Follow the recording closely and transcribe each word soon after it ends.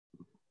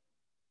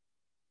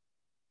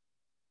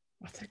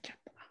忘れちゃっ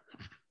た。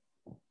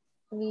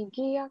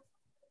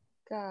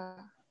Nigiyaka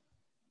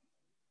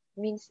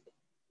means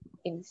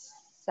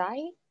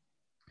inside.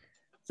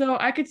 So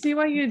I could see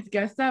why you'd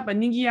guess that, but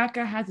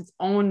nigiyaka has its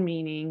own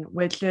meaning,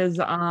 which is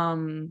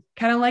kind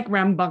of like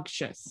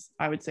rambunctious,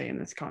 I would say in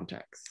this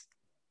context.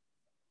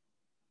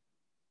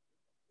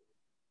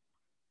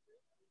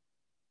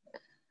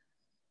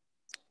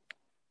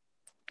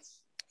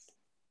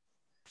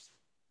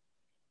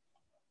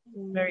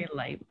 Very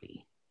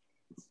lively.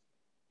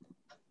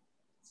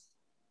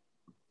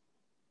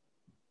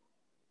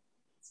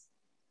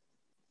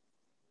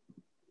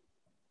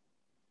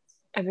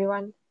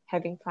 Everyone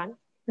having fun.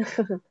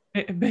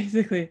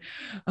 Basically.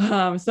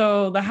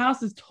 So the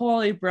house is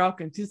totally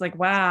broken. She's like,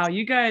 wow,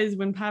 you guys,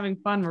 when having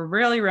fun, were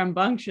really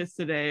rambunctious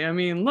today. I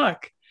mean,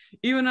 look,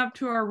 even up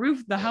to our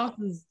roof, the house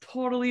is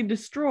totally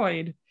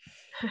destroyed.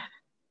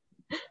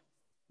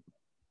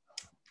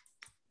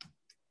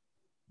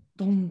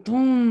 Dun,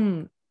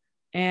 dun.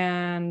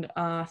 And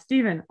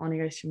Steven, お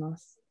願いしま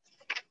す。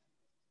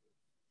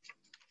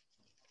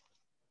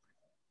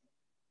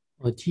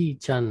おじい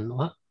ちゃん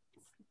は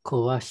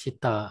壊し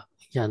た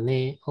屋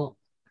根を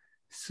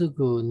す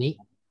ぐに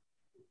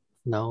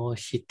直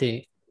し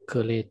て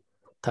くれ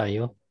た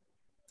よ。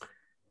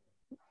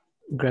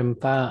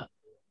Grandpa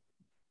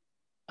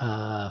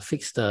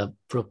fixed the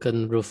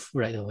broken roof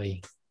right away.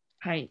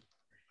 はい。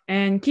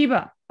And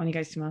Kiba, お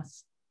願いしま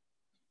す。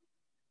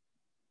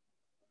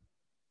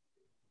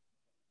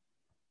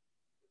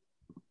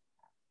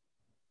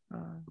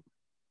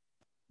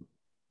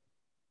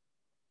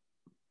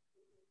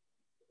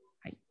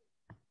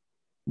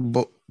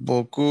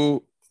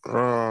僕ら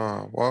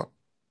は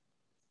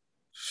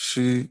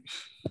し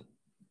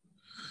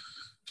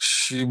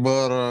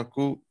ばら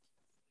く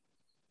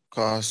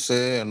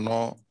風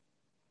の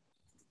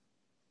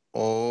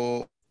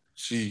お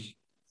ち。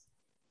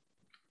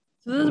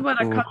So this is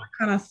what a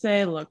katakana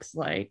looks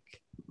like.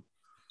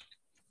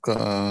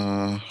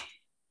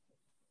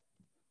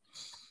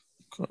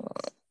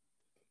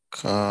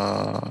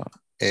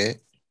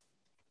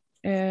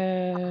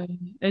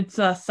 It's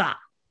a sa.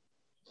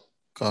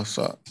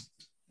 Casa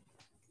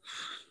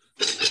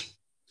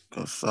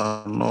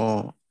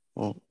no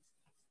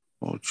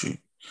ochi.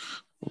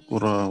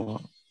 Okura wa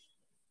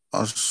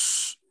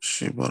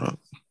shibara.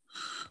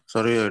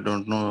 Sorry, I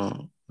don't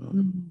know.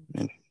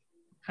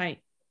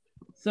 Hi.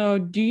 So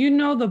do you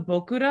know the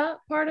bokura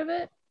part of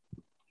it?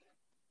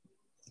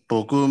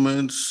 Boku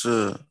means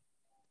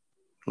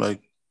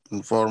like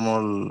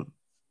informal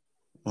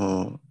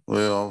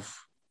way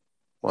of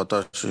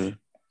watashi.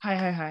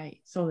 Hi.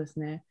 So this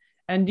ne.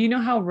 And do you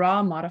know how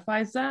Ra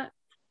modifies that?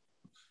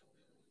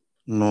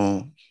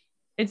 No.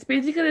 It's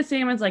basically the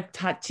same as like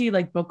tachi,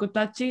 like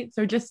bokutachi.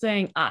 So just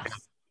saying us.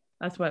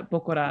 That's what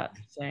bokura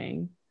is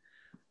saying.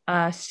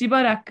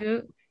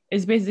 Shibaraku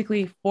is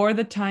basically for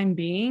the time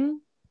being.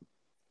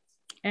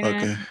 And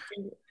okay.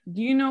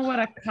 Do you know what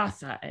a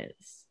casa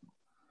is?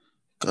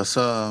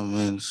 Casa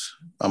means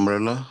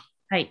umbrella.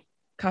 Hi.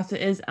 Casa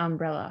is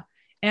umbrella.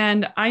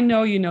 And I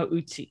know you know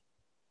uchi.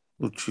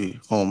 Uchi,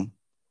 home.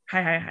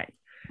 Hi.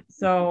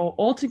 So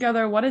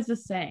altogether, what is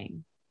this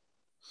saying?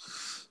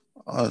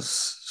 As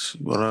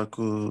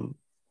shibaraku,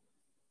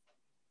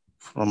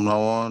 from now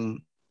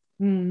on,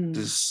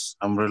 this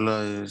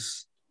umbrella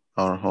is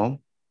our home.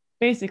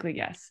 Basically,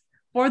 yes.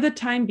 For the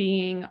time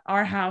being,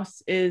 our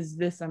house is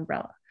this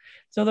umbrella.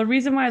 So the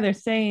reason why they're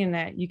saying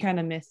that, you kind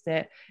of missed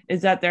it,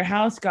 is that their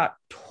house got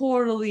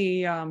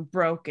totally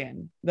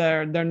broken,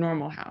 their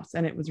normal house,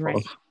 and it was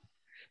raining.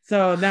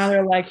 So now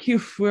they're like, phew,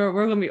 we're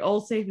going to be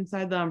all safe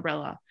inside the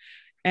umbrella.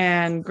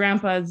 And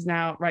Grandpa's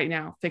right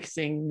now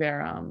fixing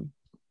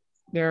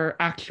their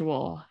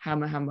actual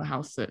Hama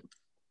house.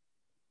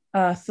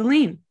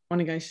 Celine, お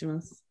願いし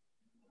ます。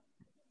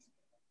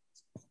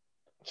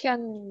キャ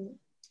ン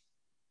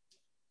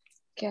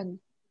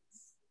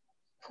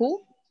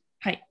プ？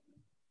はい。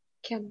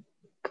キャン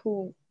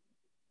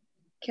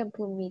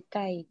プみ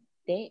たい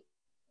で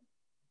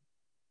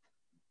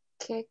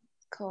結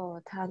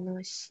構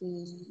楽し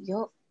い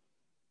よ。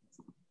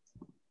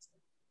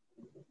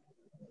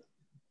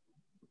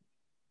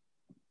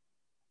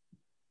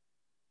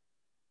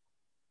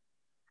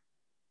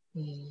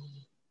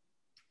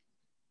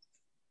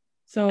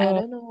So I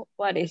don't know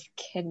what is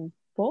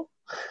kenpo.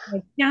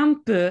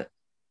 Camp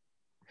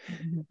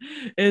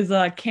is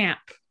a camp.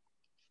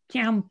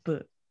 Camp.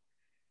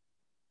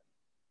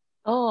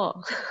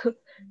 Oh.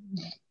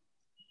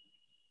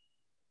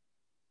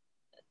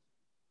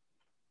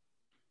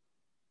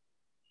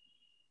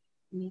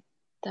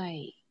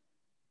 Mitai.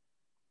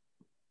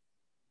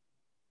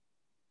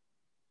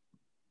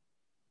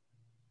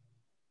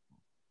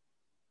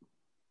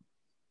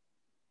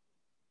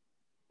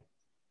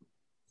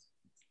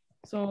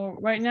 So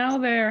right now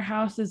their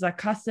house is a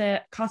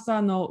kasa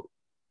no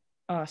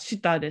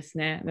shita です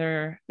ね.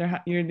 They're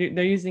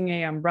using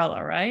a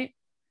umbrella, right?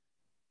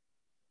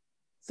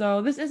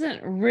 So this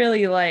isn't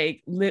really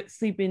like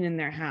sleeping in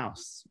their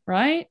house,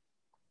 right?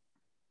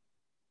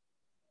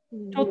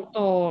 ちょっ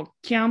と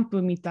キャン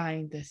プみた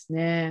いです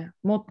ね。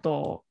もっ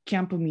とキ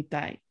ャンプみ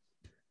たい。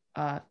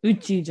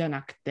uchi じゃ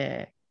なく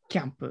て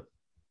camp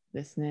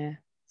です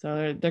ね.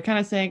 So they're kind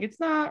of saying it's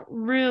not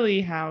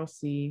really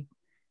housey,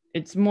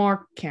 it's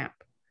more camp.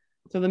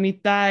 So the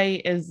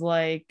mitai is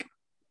like,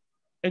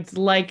 it's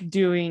like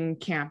doing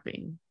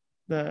camping,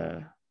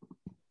 the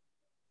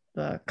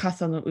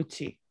kasa no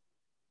uchi.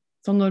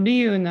 その理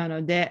由な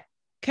ので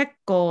結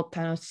構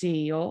楽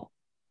しいよ.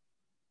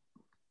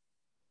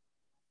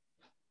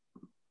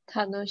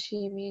 楽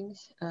しい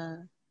means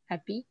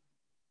happy.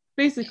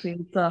 Basically,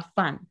 it's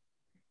fun.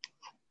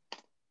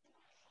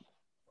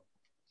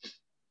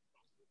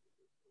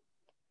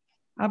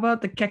 How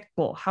about the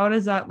kekko? How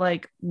does that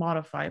like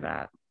modify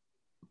that?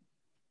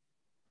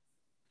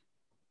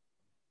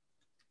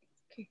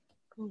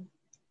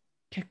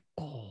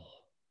 Kekko.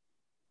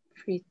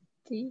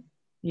 Pretty.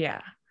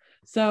 Yeah.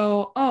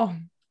 So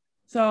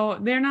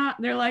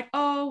they're like,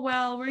 oh,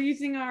 well, we're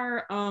using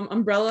our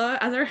umbrella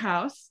as our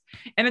house,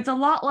 and it's a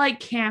lot like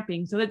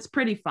camping, so that's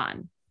pretty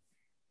fun,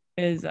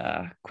 is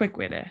a quick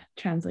way to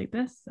translate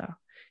this. So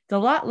it's a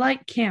lot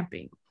like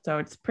camping, so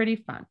it's pretty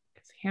fun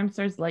because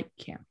hamsters like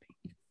camping.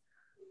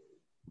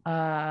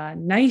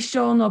 内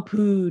緒のプ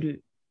ー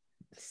ル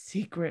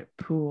secret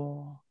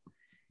pool.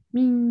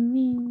 Ming,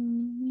 ming,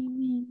 ming,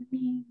 ming,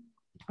 ming.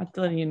 That's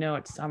letting you know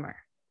it's summer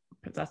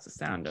because that's the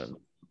sound of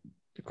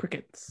the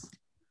crickets.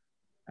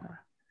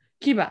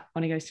 Kiba,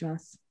 お願いしま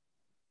す。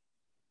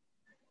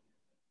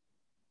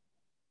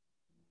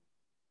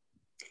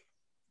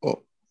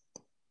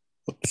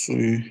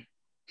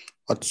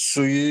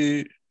暑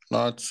い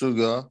夏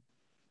が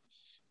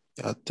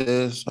やっ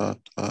てさ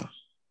た。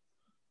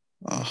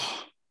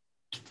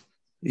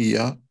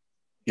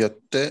やっ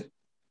て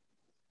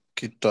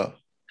きた。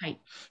はい。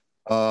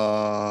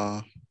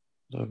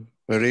The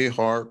very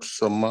hot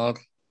summer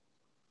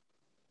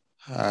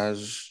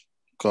has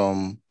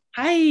come.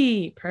 は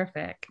い、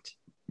perfect.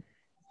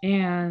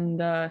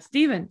 And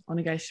Steven, お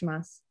願いし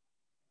ます。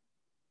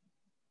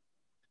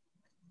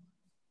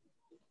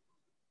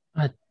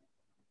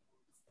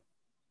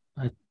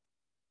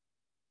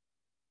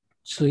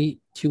暑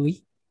い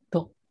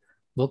と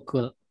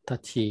僕た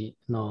ち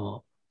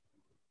の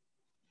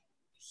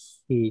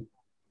ビ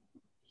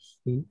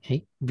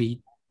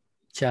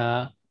チ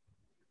ャ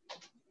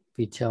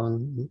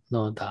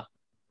のだ。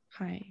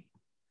はい。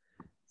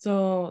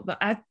So the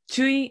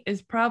achui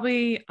is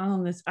probably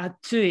on this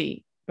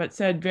achui, but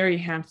said very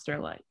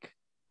hamster-like.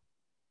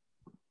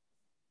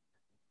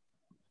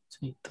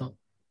 暑いと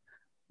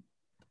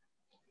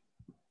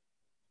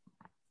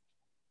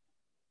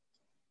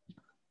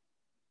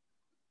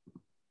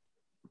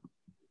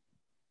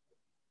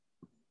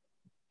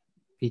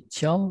ビ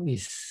チャ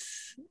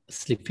is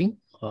sleeping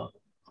or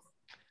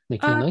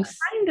making noise?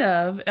 Kind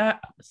of.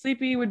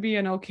 Sleepy would be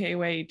an okay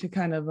way to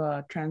kind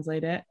of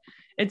translate it.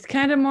 It's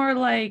kind of more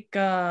like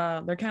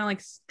they're kind of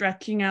like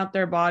stretching out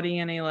their body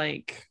and they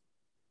like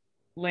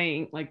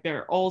laying, like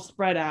they're all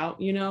spread out,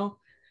 you know?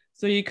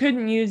 So you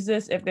couldn't use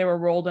this if they were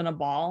rolled in a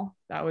ball.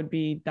 That would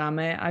be dame,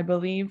 I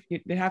believe.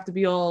 They have to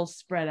be all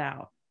spread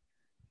out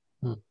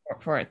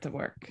for it to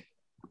work.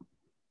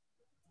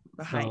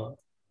 So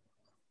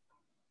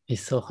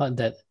it's so hot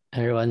that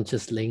everyone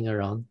just laying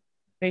around.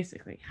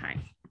 Basically, hi.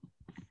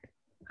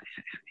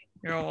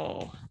 You're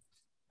all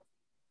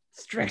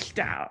stretched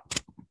out.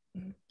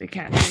 They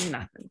can't do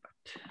nothing but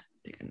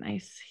take a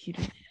nice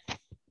heated.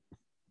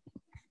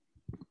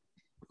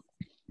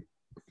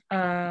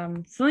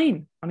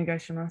 Celine, お願い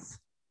しま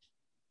す。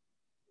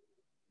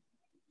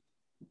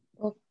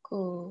僕、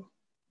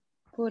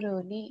プー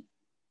ルに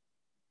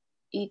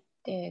行っ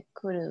て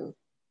くる。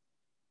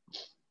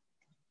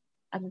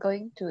I'm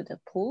going to the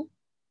pool.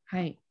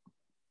 はい。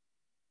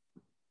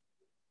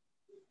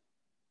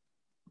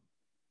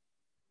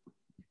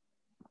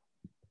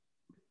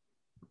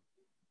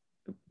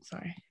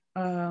Sorry.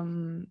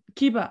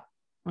 キバ、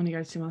お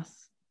願いしま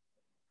す。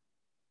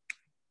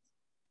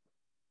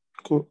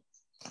こ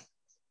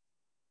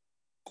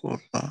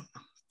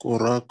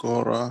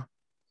ら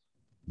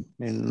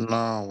みん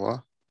な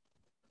は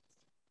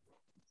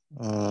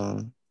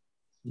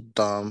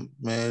ダ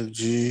メー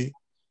ジ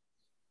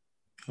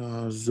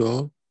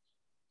ぞ。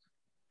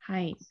は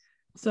い。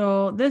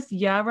So this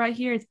ya right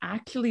here is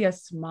actually a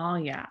small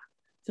ya.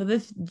 So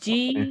this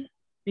G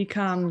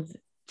becomes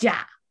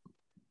ja.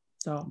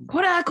 So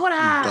こら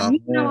み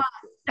んなは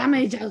ダ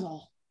メージだ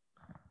ぞ。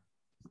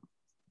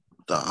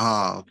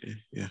Okay,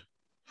 yeah.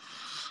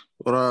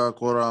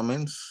 Kora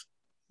means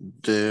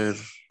there,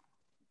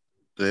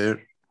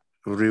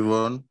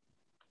 everyone,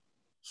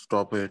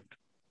 stop it.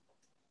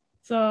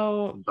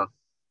 So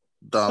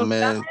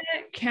dame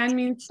can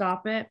mean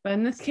stop it, but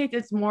in this case,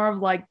 it's more of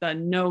like the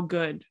no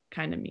good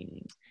kind of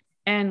meaning.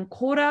 And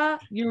kora,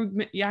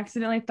 you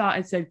accidentally thought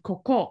it said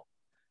koko,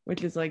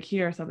 which is like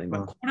here or something,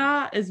 but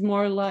kora is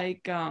more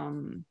like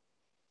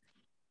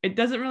it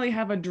doesn't really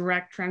have a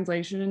direct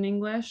translation in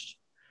English,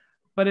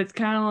 but it's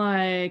kind of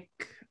like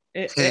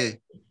hey.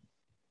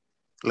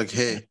 Like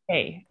hey.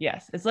 Hey,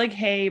 yes. It's like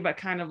hey, but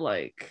kind of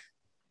like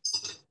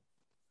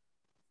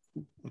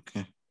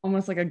okay.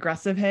 Almost like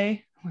aggressive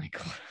hey. my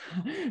God,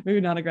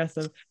 maybe not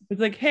aggressive.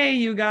 It's like, hey,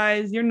 you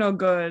guys, you're no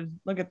good.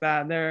 Look at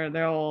that.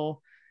 They're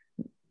all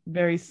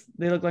very.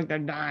 They look like they're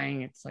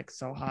dying. It's like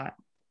so hot.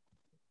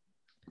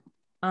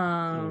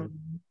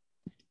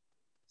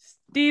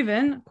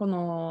 Steven, こ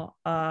の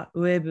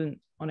上文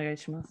お願い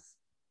します。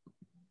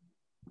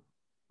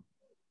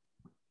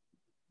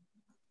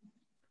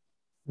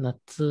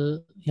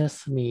夏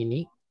休み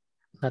に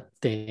なっ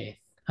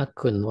てあっ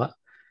くんは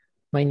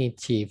毎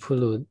日プ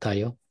ールだ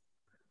よ。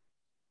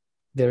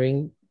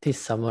During this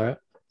summer,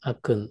 あ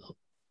っくん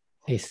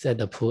is at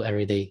the pool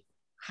every day.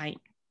 はい。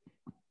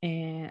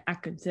あっ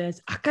くん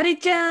says, あかり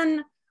ちゃ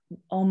ん、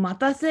お待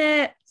た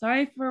せ。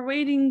Sorry for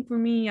waiting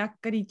for me, あ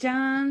かりち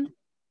ゃん。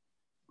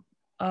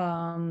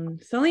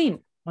Celine,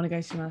 お願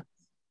いします。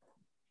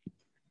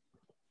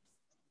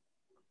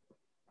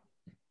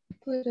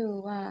プー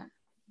ルは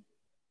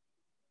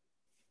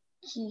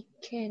危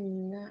険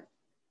な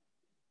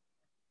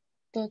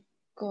と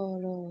こ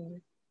ろ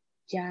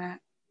じゃ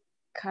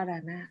か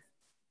らな。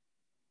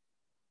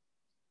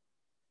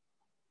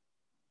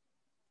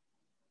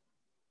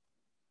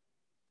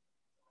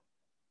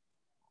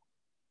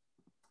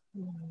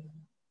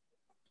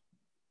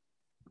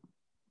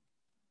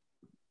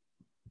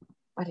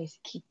What is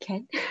危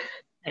険?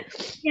 危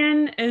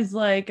険 is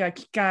like a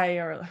機械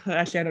or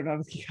actually I don't know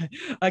if it's 機械.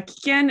 危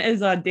険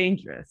is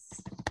dangerous.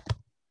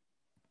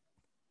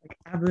 Like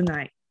危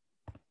ない。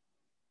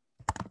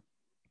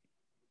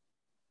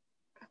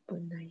危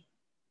ない。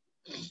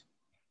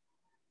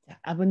じゃ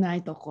あ危な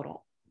いとこ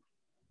ろ。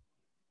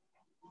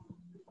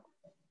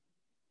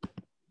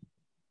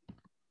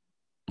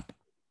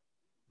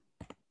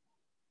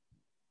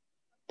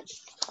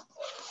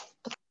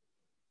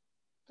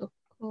と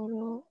こ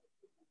ろ。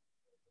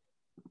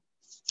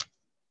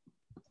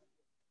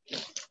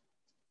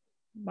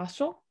場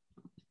所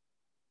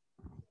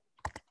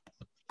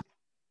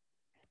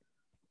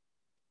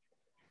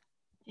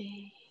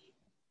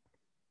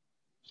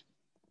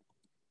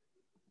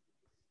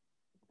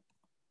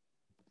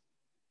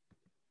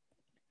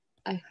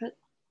I heard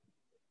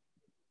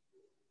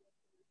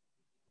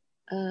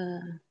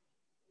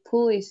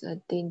pool is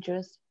a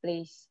dangerous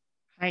place.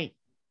 はい。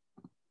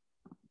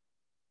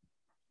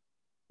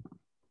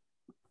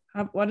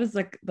What is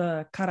like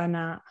the から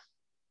な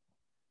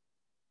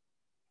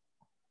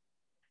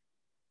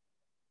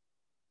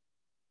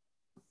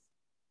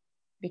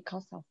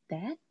Because of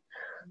that?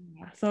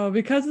 So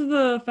because of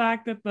the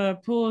fact that the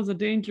pool is a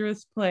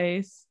dangerous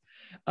place,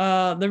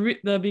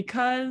 the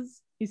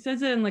because he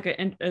says it in like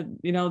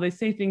they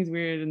say things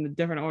weird in the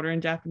different order in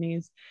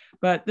Japanese,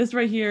 but this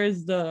right here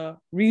is the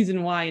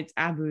reason why it's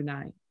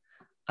abunai.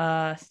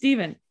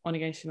 Steven, お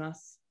願いしま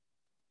す。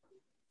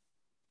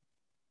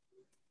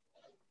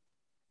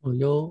泳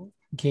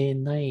げ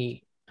な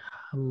い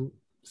ハム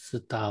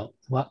スター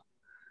は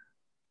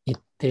行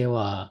って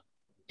は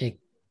い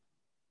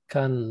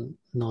かん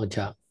の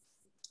じゃ。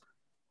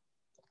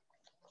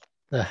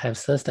The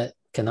hamsters that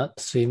cannot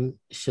swim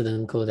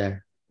shouldn't go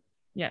there.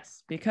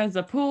 Yes, because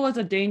the pool is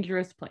a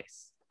dangerous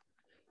place.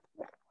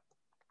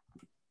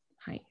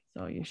 Hi.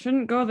 So you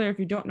shouldn't go there if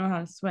you don't know how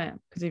to swim,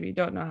 because if you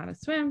don't know how to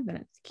swim, then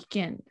it's 危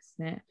険です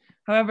ね.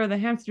 However, the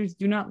hamsters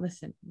do not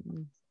listen.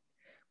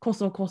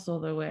 Koso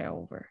the way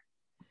over.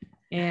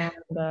 And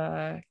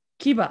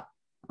Kiba,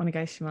 お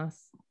願いしま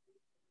す。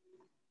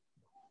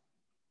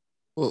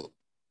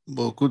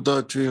僕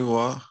たち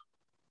は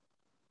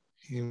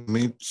秘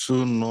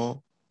密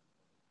の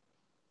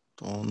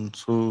トン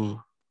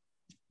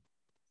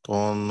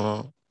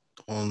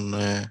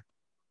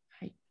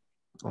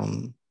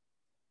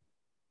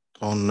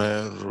ネ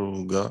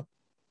ルが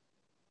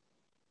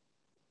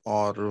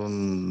ある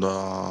んだ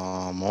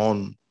も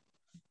ん。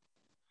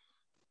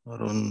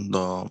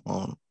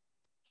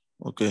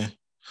OK。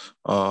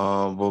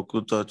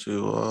僕たち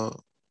は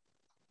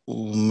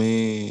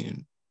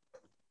海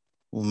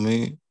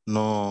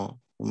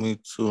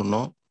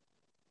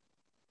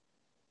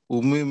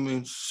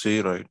means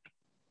sea, right?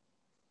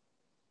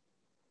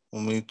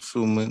 海津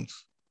means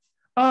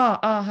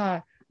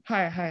は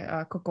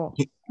い、ここ。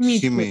秘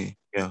密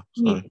yeah,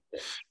 sorry.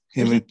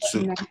 秘密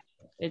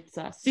It's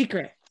a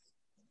secret.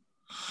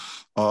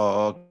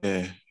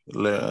 Okay.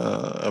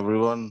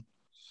 Everyone,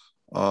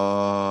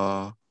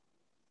 I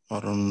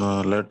don't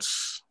know,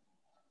 let's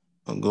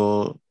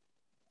go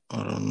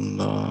around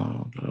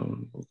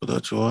僕た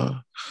ち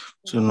は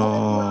そ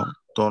の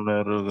トン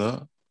ネル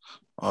が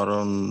あ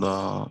るんだ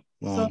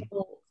もん。So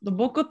the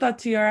僕た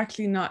ち are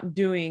actually not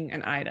doing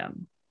an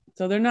item.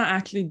 So they're not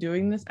actually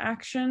doing this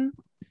action.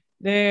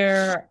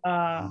 They're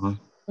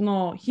こ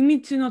の秘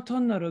密のト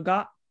ンネル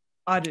が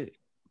ある。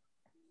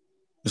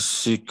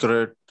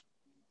Secret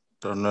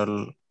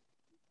tunnel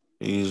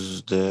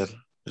is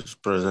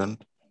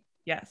present.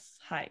 Yes,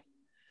 hi.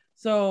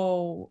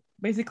 So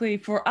basically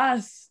for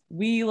us,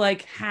 we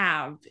like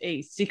have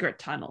a secret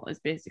tunnel is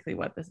basically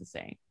what this is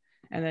saying.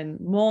 And then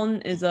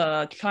mon is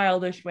a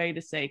childish way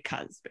to say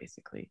cuz,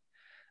 basically.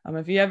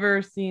 If you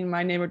ever seen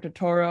My Neighbor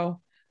Totoro,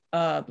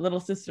 the little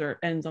sister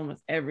ends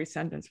almost every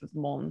sentence with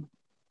mon.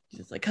 She's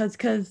just like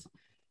cuz.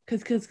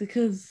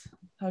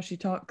 how she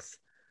talks.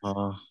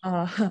 Uh,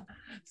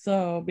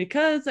 So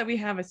because that we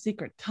have a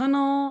secret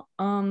tunnel,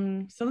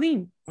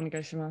 Celine, お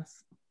願いしま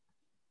す。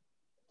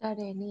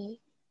誰に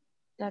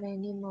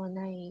も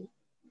ない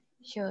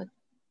書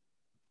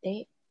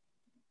で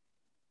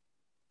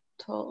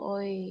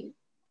遠い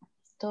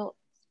と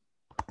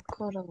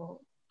こ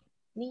ろ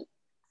に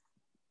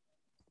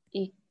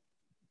行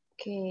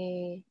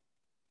け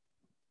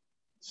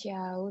ち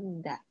ゃう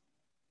んだ。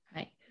は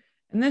い。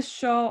And this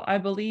show, I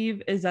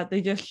believe, is that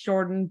they just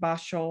shortened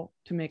basho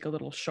to make a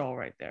little show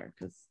right there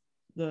because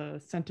the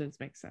sentence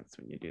makes sense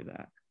when you do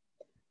that.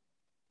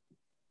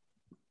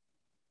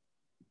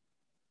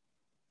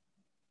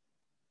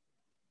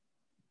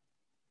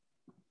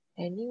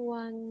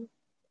 Anyone?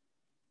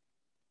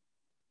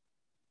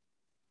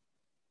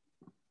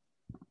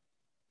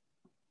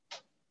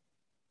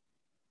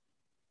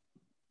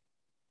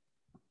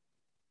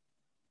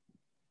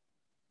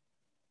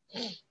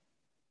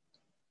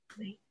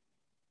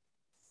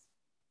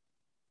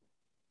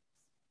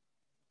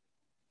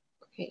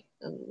 Okay,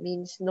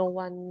 means no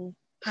one.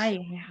 はい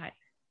はいはい。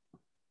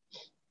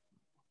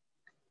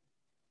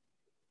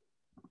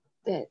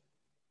That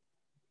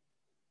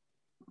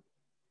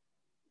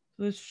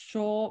This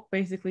show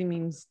basically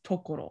means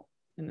tokoro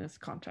in this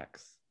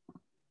context.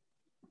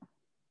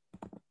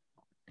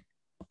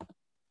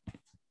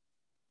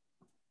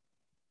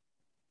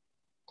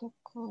 と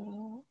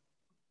ころ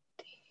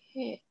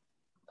で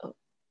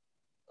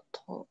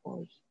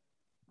遠い。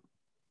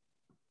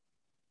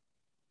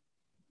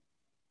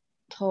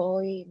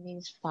遠い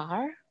means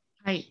far.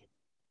 はい。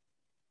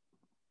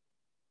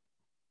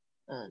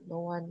No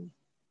one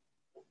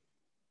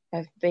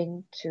have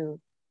been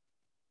to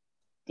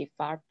the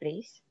far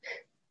place.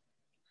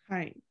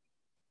 はい。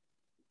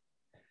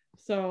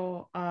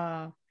So,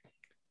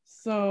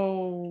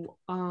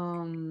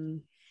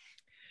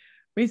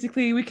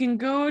 basically we can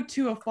go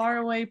to a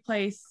faraway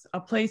place, a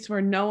place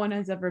where no one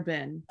has ever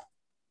been.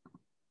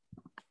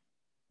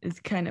 Is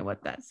kind of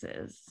what that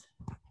says.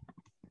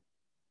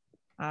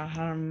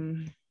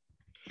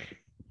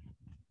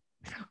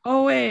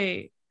 Oh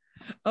wait.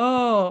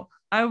 Oh,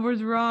 I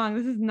was wrong.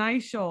 This is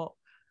Naisho.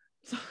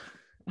 So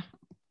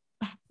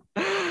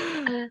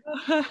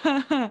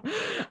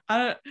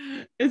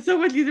it's so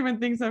much easier when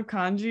things have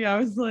kanji. I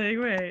was like,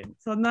 wait,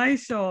 so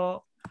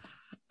Naisho,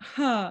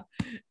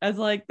 as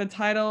like the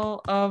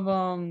title of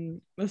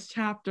this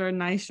chapter,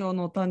 Naisho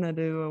no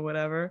Taneru or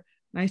whatever,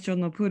 Naisho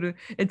no Puru,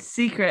 it's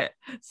secret.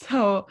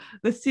 So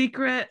the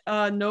secret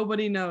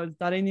nobody knows.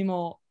 Dare ni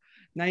mo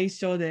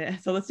Naisho de.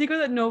 So the secret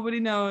that nobody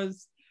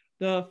knows,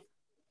 the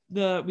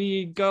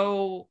we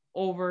go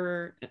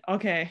over.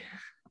 Okay.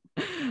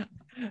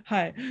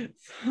 Hi.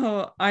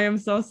 So I am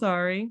so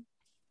sorry.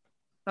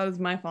 That was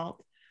my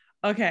fault.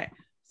 Okay.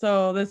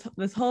 So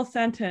this whole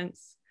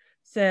sentence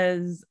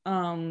says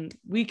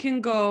we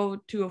can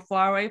go to a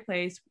faraway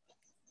place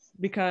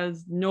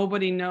because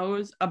nobody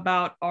knows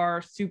about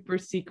our super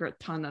secret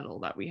tunnel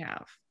that we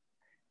have,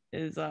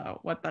 is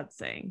what that's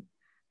saying.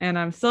 And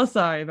I'm so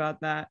sorry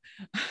about that.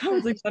 I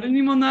was like,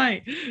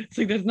 it's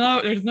like there's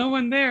no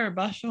one there,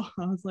 Basho.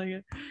 I was like,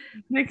 it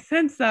makes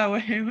sense that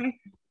way.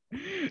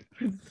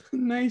 It's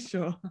nice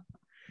show.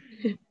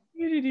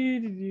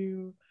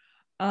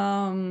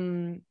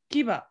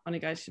 Kiba, お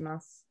願いしま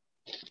す。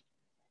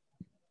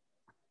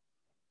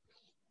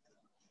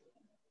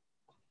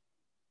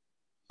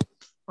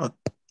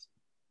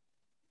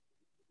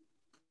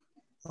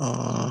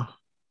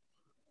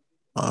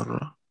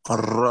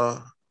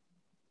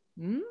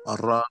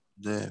Arra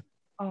de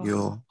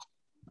yo.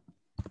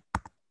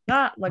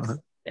 That looks like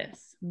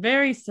this.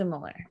 Very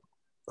similar.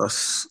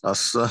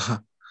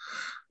 Asa.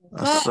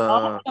 That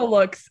also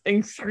looks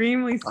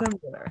extremely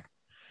similar.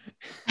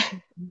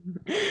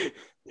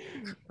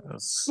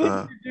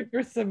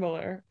 Super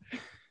similar.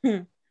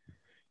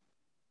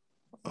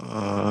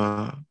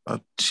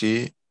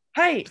 Achi.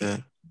 はい。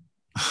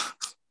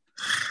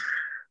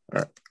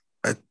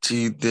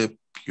Achi de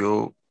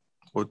pyo.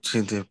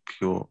 Ochi de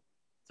pyo.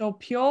 So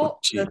pyo,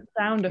 the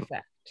sound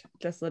effect.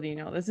 Just letting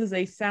you know, this is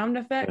a sound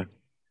effect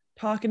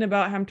talking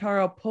about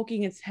Hamtaro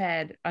poking its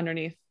head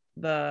underneath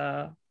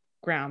the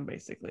ground,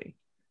 basically.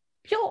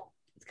 Pyo.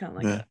 It's kind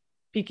of like a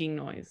peaking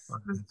noise.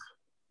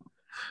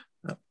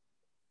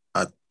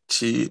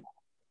 Achi,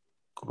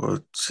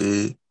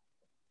 kochi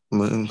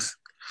means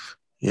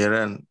here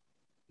and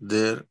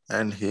there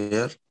and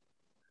here.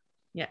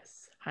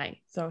 Yes.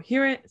 Hi. So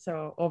here,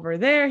 so over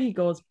there he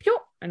goes pyo,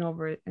 and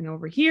over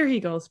here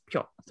he goes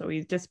pyo. So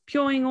he's just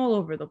pyoing all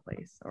over the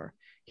place, or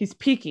he's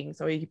peeking.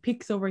 So he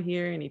peeks over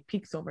here and he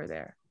peeks over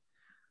there.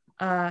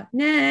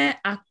 Ne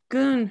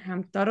Akun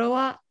Hamtaro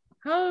wa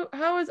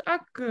how is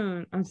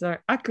Akun? I'm sorry,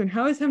 Akun.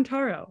 How is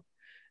Hamtaro?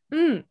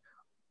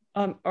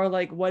 Or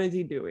like what is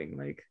he doing?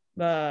 Like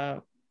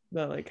the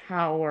like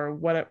how or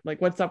what,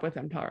 like what's up with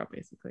Hamtaro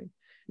basically?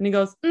 And he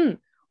goes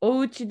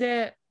ouchi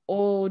de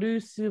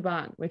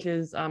orusuban, which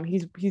is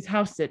he's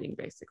house sitting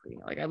basically.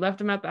 Like I left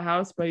him at the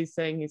house, but he's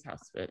saying he's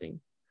house sitting.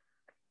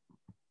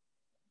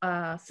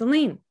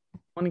 Celine,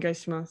 お願い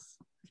します。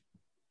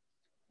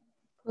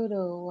プ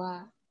ロ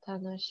は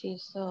楽し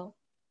そ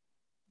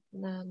う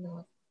な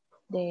の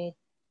で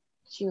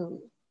ちゅ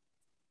う。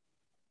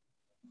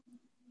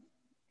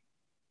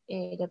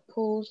The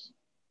pool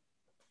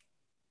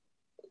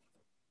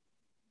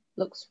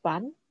looks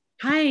fun.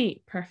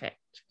 Hi, perfect.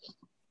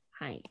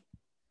 Hi.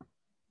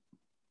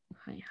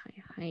 Hi,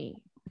 hi, hi.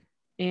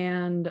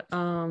 And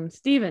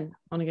Steven,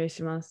 お願い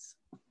します。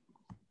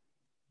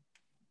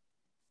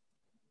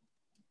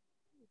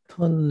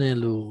トンネ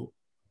ル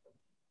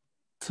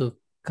使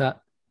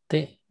っ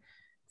て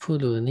プー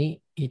ル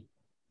に行っ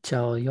ち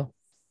ゃうよ。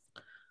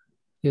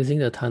Using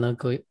the tunnel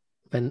go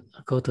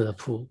to the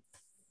pool.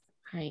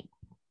 はい。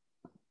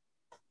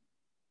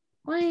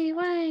わい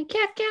わい、キ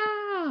ャッキ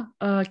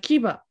ャー。キ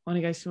バ、お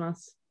願いしま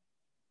す。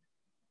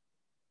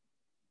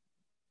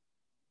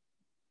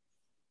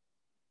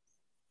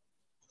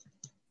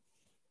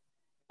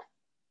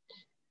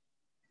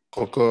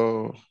こ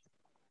こ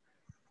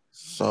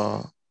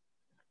さ、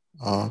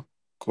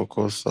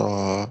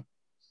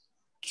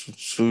つ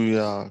つ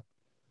や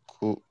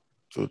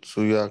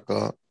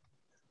か。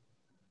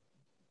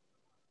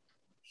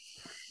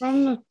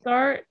From the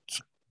start.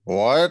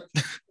 What?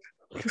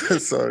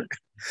 Sorry.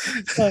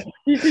 So,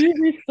 you can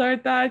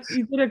restart that.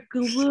 You did a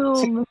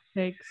little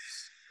mistake.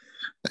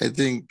 I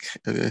think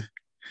okay.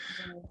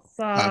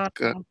 Sa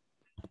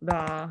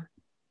da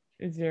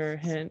is your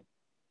hint.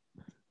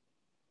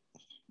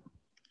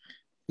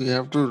 We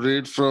have to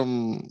read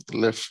from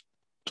left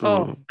to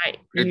right.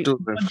 right to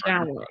left.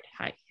 Downward.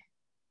 Hi.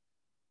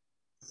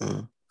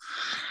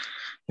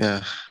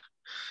 Yeah.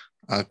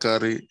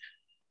 Akari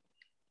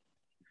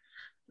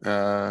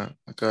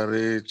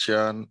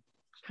chan.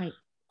 Hi.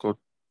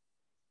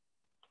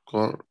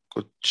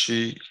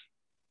 Kochi.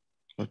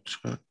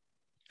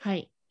 は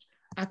い。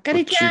あか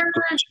りちゃん。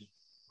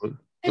こ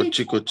っ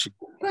ち。こっち。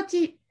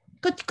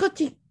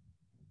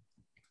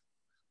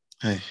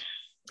はい。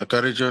あ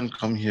かりちゃん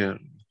come here.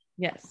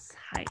 Yes.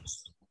 はい。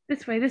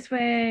This way, this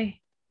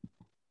way.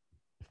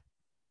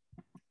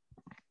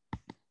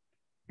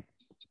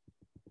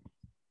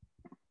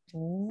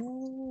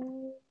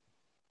 Oh.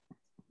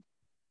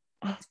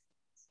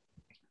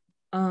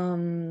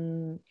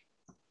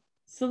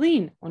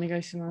 Celine, お願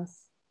いしま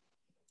す。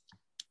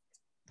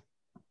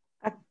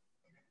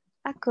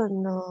あく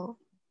んの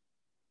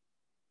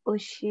後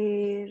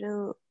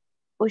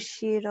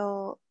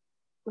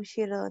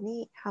ろ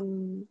にハ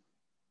ム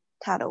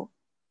太郎。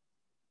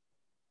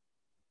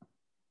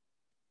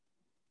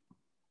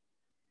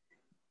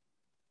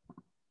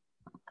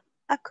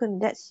あくん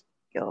です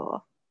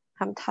よ。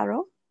ハム太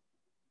郎。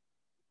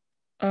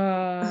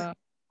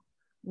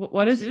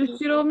What does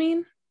後ろ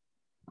mean?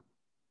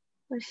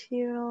 後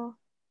ろ。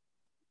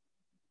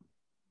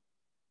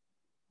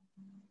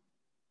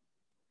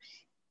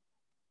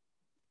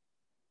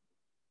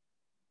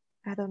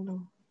I don't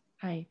know.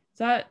 Hi.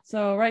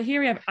 So right here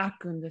we have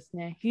Akun です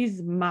ね.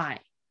 He's my.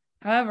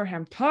 However,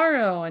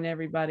 Hamtaro and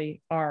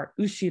everybody are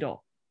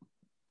Ushiro.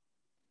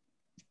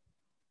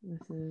 This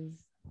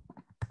is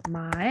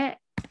my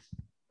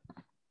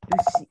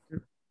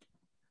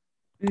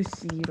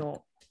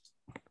Ushiro.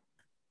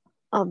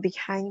 Oh,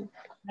 behind.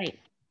 Hi.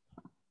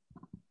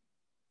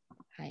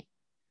 Hi.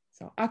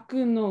 So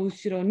Akun no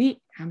Ushiro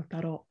ni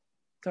Hamtaro.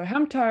 So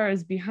Hamtaro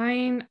is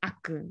behind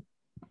Akun.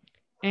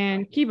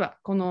 And Kiba,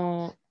 こ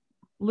の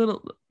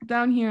little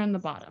down here on the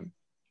bottom.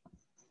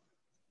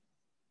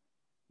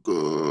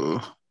 ど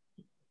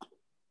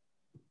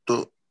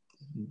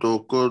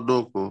こ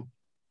どこ、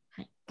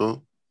はい、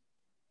ど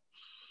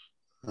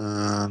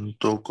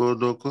こ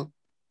どこ、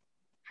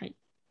はい。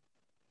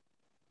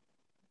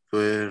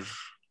Where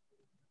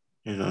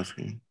is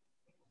asking?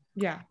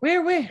 Yeah,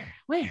 where?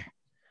 Where?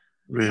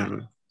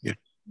 Yeah.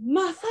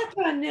 まさ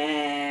か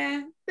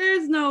ね.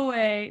 There's no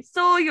way.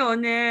 そうよ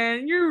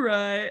ね. You're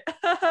right.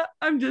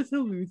 I'm just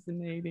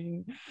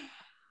hallucinating.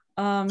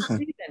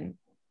 Steven,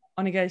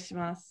 お願いし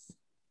ます。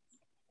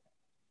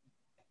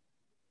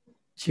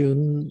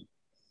準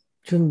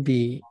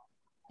備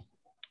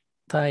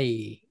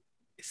体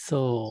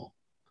操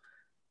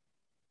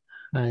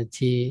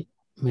始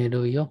め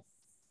るよ。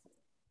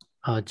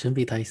準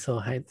備体操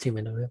始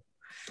めるよ。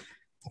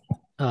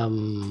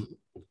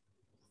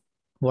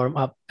Warm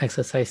up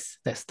exercise.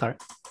 Let's start.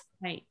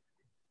 Right.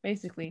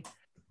 Basically,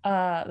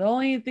 the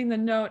only thing to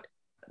note,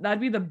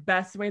 that'd be the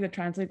best way to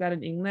translate that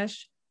in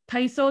English.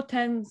 Taiso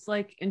tends,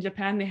 like in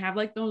Japan, they have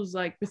like those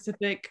like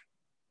specific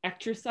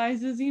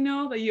exercises, you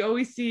know, that you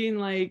always see in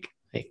like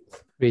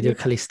radio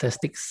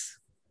calisthenics.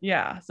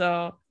 Yeah,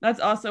 so that's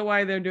also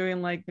why they're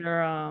doing like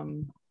their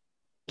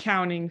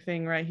counting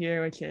thing right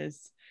here, which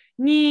is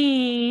 2,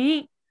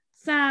 3,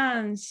 4,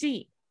 5,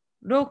 6,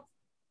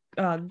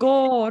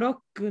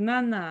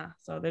 7.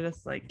 So they're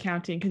just like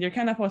counting because you're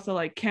kind of supposed to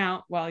like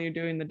count while you're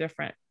doing the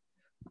different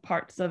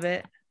parts of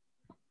it.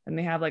 And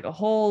they have like a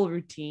whole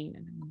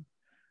routine.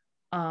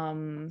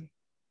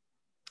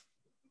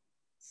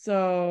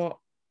 So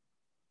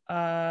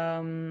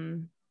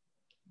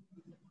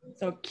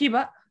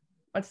Kiba,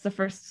 what's the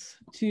first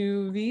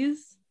two of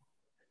these?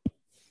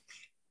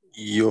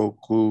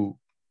 Yoko.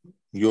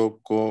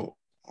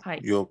 Hi.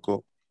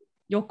 Yoko.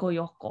 Yoko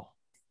yoko.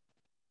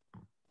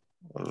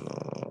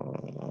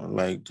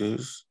 Like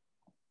this.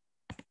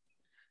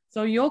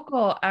 So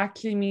yoko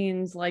actually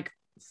means like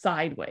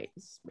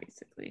sideways,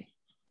 basically.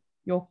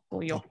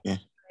 Yoko yoko, Okay.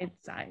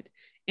 side.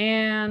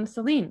 And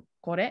Celine,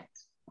 kore.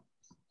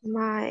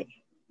 My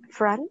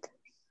front,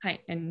 Hi,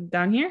 and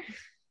down here.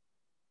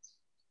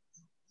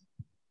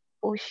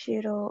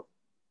 ushiro,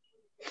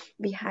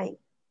 behind.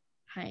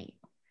 Hi.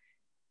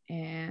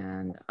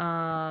 And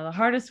the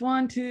hardest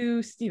one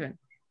to Stephen.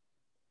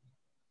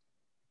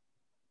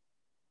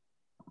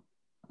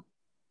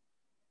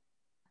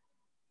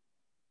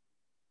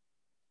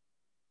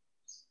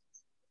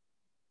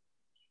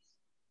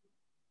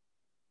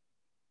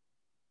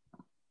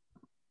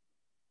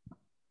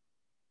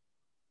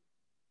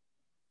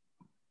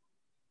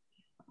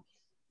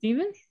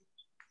 Stephen?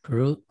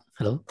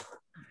 Hello.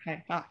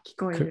 Hi. 聞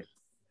こえる。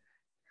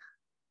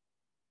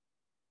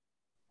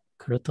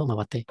くると回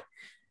って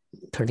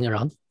turning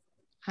around.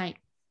 はい。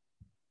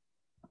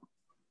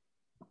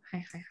は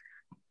いはい。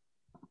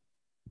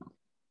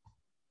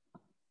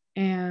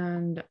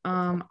And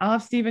I'll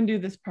have Stephen do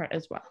this part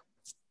as well.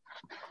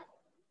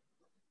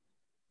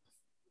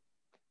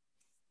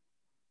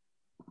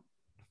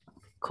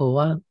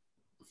 コア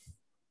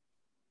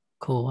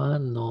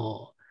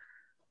の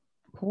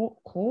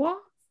Koa?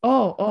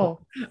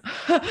 Oh.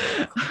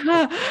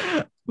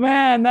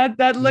 Man,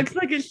 that looks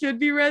like it should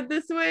be read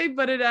this way,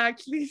 but it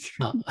actually.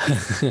 Oh.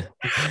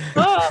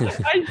 I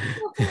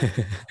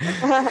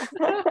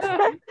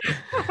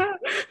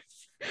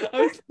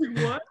was like,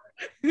 what?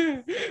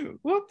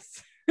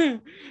 Whoops.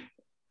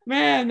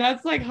 Man,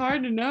 that's like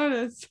hard to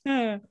notice.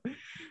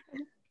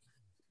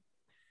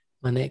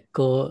 真似っ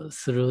こ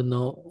する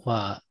の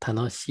は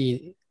楽し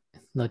い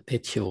の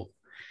でしょ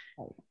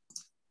う。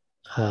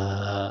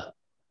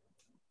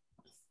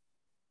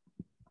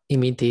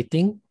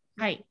Imitating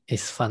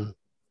is fun.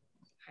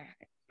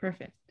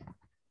 Perfect.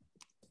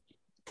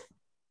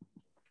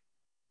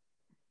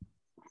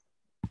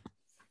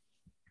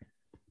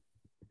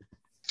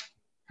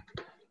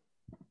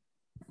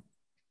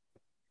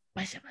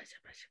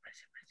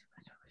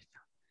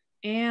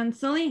 And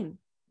Celine,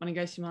 お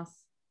願いしま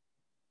す。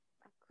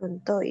君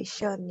と一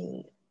緒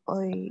に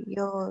泳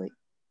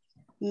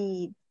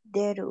い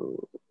で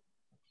る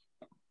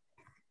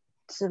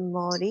つ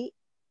もり。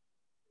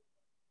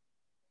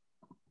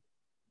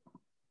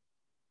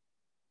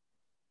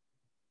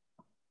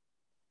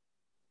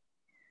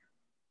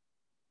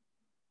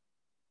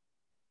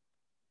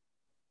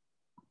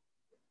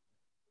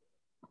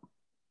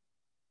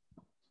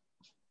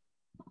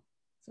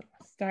So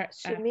start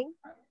Swimming?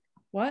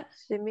 What?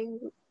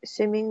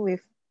 Swimming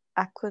with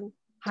Akun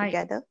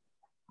together?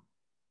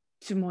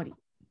 つもり。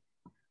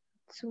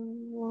つ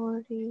も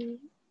り。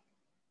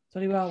そ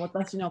れは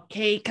私の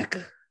計画。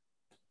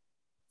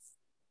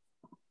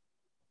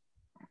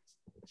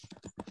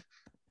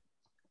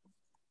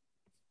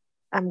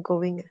I'm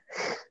going.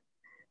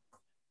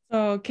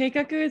 So 計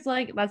画 is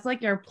like, that's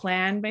like your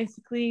plan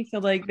basically. So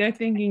like they're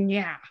thinking,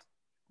 yeah,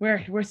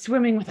 we're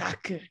swimming with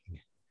Akun.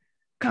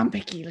 完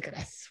璧, look at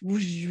us.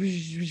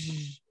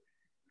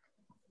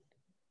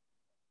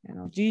 And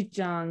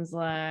Oji-chan's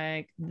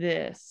like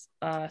this.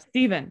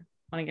 Stephen,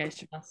 お願い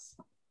します。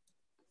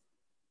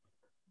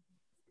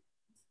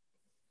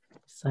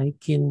最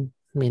近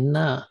みん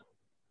な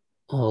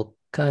お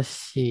か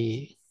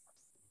し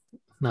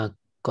な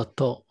こ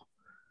と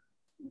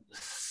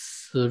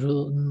す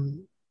る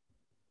ん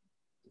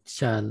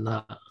じゃ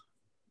な。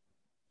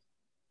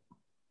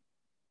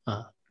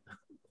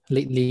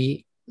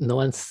Lately, no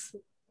one's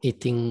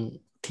eating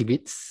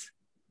tidbits.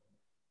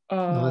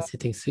 No one's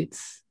eating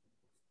sweets.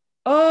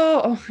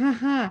 Oh,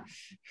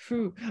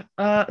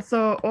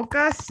 so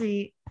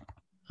okashi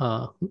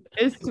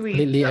is sweet.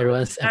 Lately,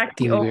 everyone's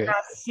acting weird.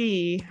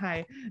 Okashi.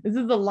 Hi. This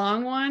is the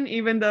long one,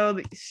 even though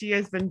she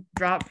has been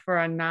dropped for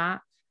a na.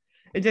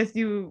 It just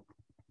you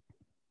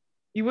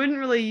wouldn't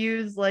really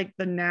use like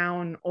the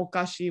noun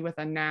okashi with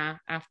a na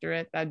after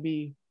it. That'd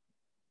be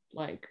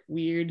like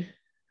weird.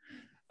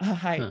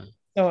 Hi.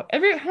 So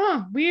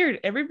weird.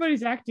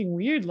 Everybody's acting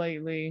weird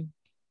lately.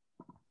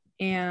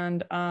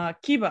 And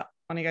Kiba,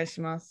 お願い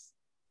します。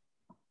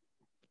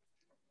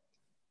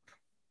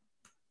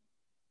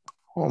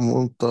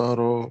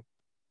Hamutaro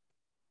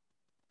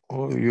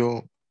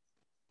oyoideru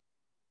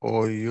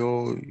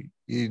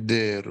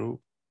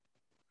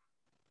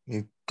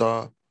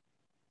mitai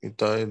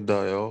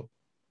dayo.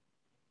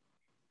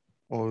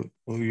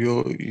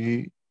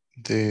 Oyoideru.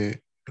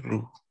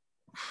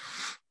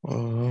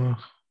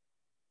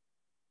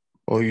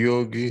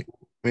 Oyogi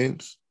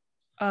means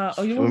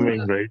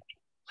swimming, right?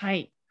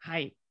 Hi.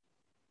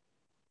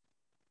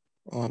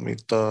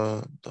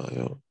 Mita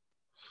dayo.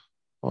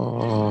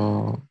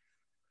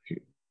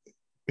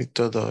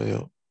 Mita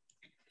dayo.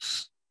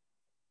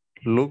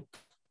 Look.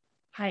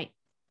 Hi.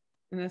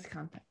 In this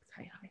context.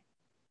 Hi.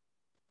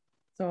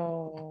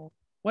 So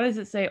what does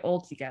it say all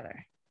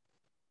together?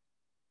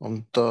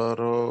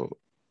 Hamutaro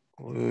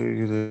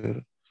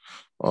oyoideru.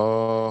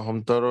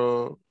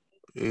 Hamutaro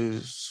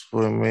is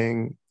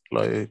swimming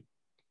like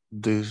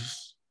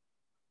this.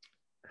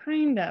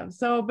 Kind of.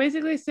 So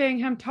basically saying,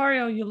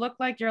 Hamtaro, you look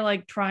like you're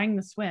like trying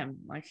to swim.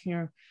 Like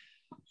you're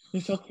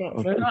so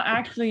close. They're not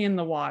actually in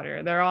the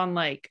water. They're on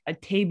like a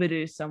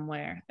table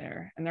somewhere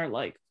there. And they're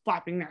like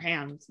flapping their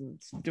hands and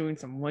doing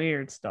some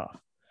weird stuff.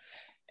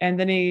 And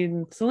then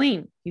in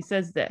Celine, he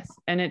says this,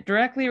 and it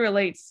directly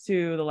relates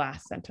to the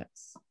last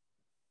sentence.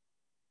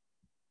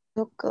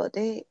 どこ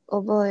で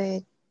覚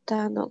え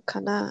たのか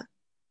な?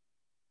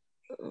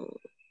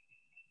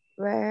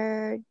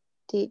 Where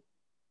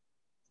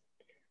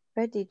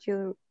did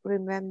you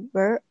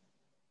remember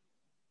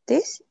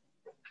this?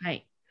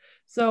 Hi.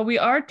 So we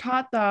are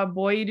taught that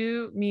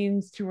boiru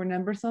means to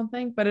remember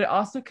something, but it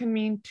also can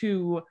mean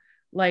to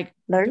like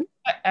Learn?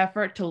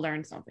 effort to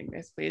learn something,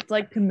 basically. It's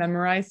like to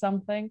memorize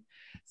something.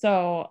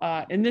 So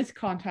in this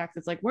context,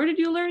 it's like, where did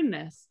you learn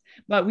this?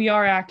 But we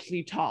are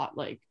actually taught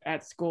like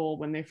at school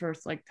when they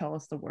first like tell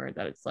us the word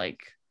that it's like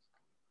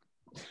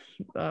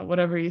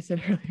whatever you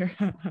said earlier.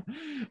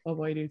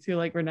 Boiru, to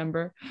like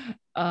remember.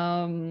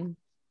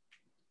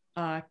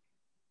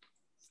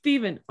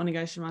 Steven, お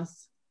願いしま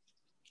す。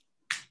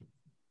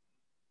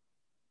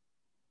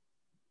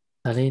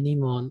誰に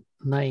も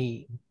な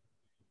い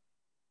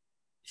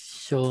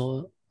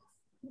小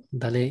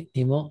誰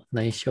にも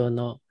内緒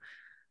の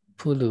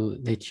プー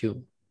ルでちゅ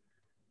う。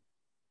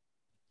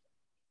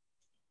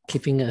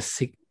keeping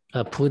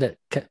a pool that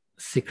kept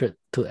secret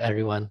to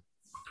everyone.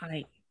 は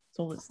い、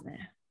そうです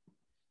ね。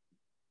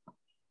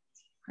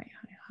はい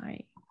はいは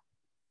い。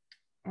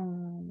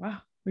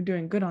Wow, we're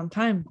doing good on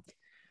time.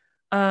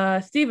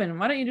 Steven,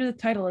 why don't you do the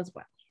title as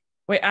well?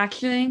 Wait,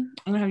 actually, I'm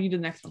gonna have you do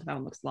the next one. That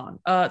one looks long.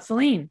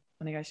 Celine,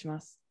 お願いしま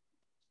す。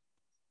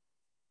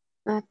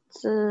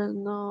夏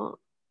の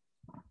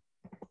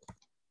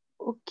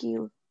ウキ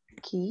ウ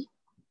キ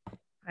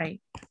は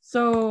い。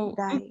So,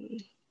 大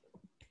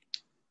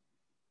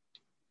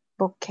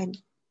冒険。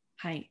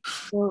はい。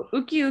So,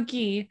 uki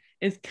uki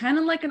is kind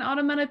of like an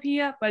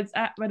onomatopoeia, but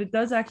it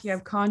does actually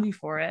have kanji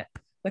for it.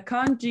 The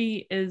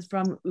kanji is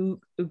from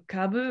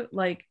ukabu,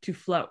 like to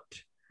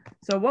float.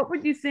 So what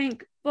would you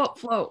think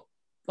float?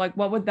 Like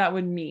what would that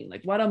mean?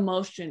 Like what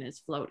emotion is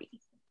floating?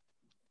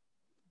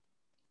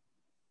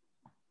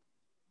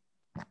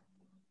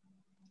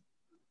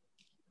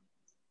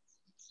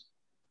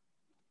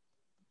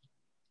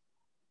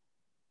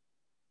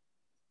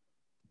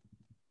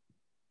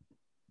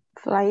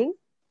 Flying?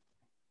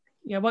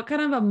 Yeah, what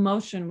kind of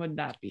emotion would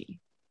that be?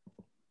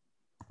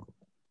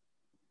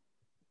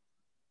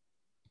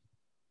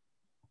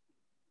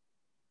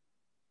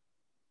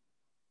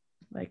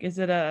 Like, is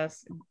it a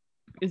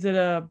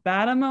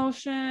bad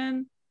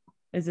emotion?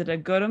 Is it a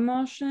good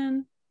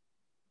emotion?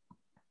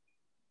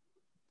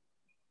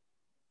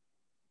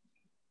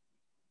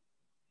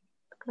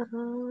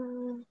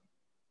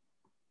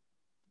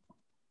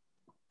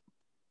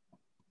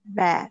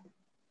 Bad.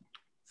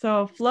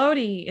 So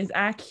floaty is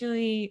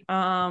actually,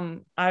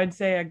 I would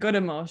say, a good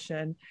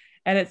emotion,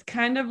 and it's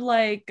kind of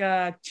like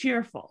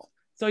cheerful.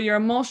 So your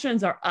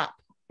emotions are up,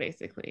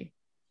 basically.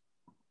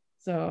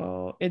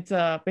 So it's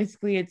a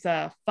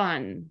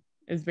fun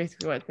is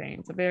basically what it's saying.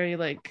 It's a very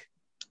like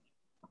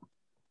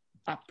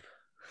up.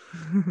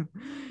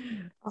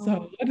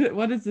 So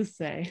what does this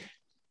say?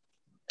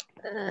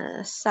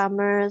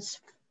 Summer's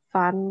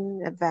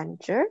fun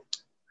adventure.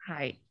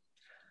 はい。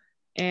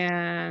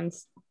And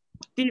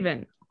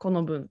Steven, こ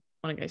の文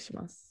お願いし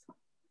ます。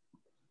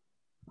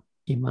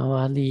今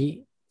わ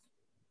り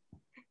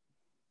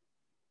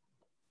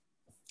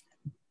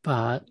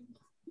バ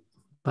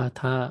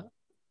タ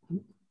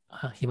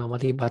ひまわ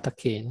り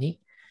畑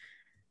に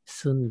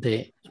住ん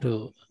で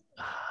る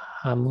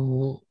ハ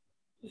ム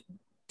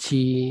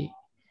チ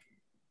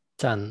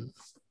ちゃん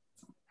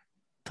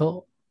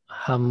と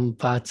ハン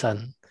バーちゃ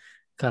ん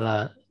か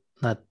ら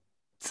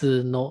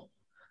夏の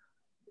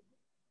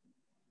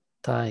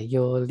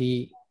便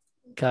り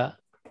が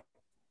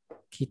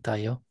来た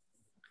よ。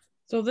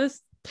So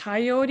this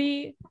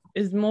tayori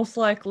is most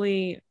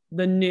likely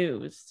the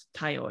news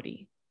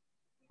tayori.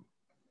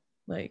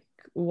 Like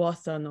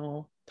噂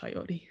の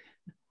tayori.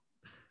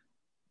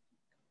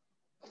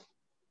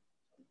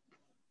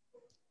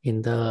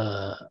 In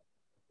the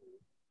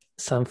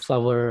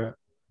sunflower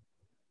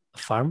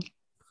farm.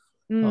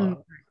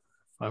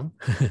 Farm.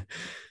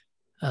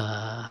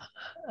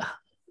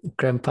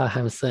 Grandpa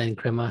hamster and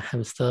grandma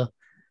hamster.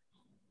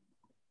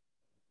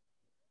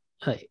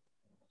 The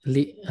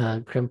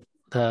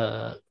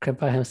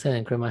grandpa hamster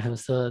and grandma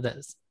hamster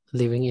that's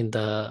living in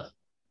the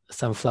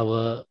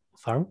sunflower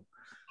farm.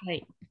 は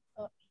い。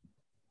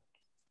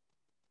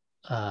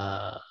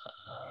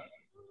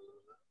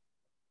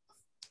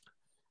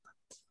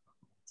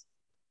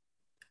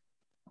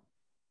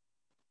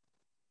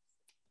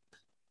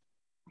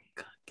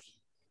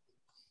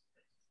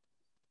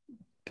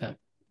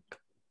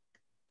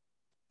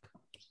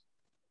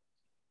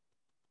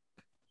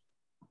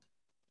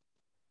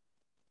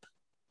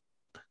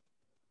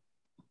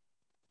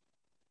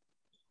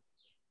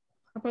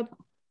How about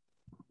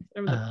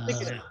there was a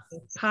ticket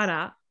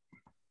para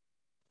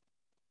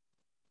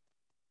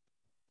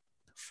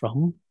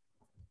from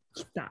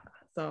来た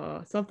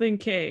So something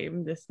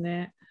came です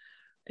ね。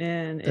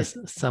And The it's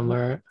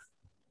summer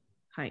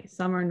はい、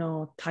summer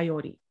の便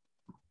り。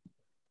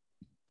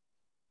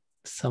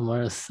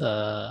summer's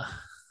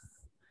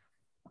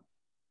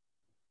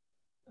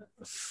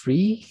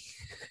free.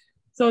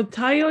 So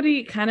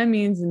tayori kind of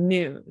means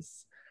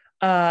news.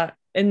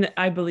 And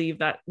I believe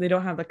that they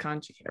don't have the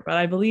kanji here, but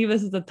I believe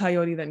this is the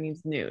tayori that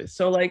means news.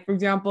 So like, for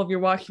example, if you're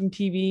watching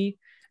TV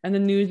and the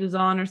news is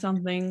on or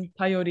something,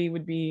 tayori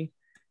would be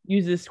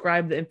used to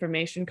describe the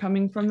information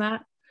coming from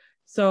that.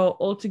 So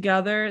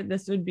altogether,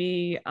 this would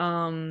be,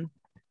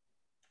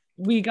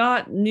 we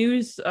got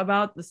news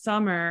about the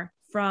summer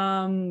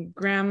from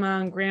Grandma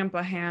and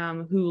Grandpa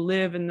Ham who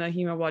live in the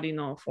Himawari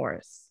no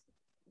forest.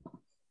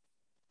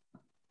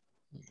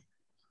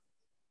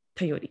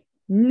 Tayori,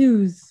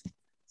 news.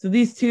 So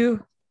these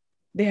two,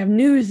 they have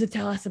news to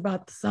tell us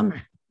about the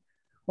summer.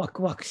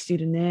 Waku waku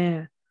shiru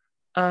ne.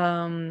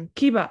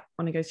 Kiba,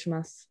 お願いし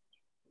ます。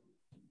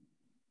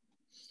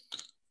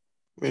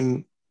み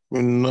ん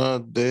な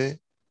で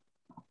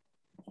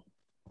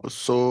遊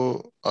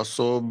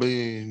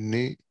び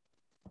に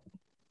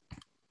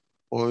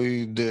お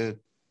いで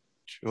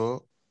ち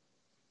ょ。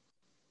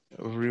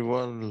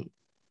Everyone,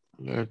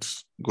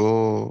 let's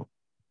go.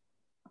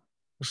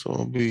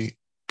 So be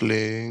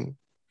playing.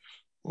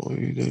 お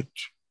いで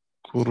ち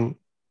ょ。くる。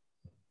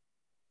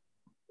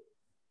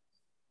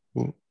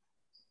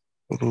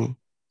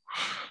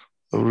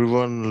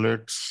Everyone,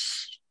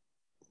 let's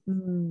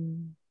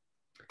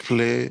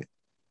play.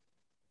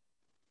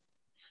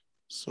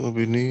 So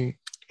we need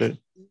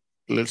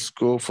let's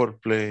go for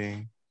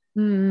playing.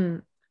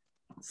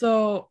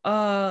 So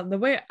the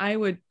way I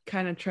would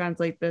kind of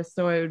translate this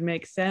so it would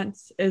make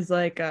sense is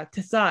like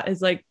tisa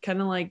is like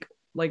kind of like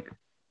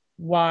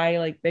why,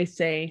 like they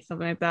say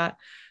something like that.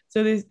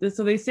 So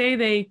they say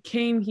they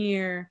came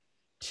here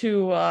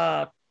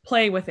to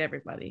play with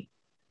everybody.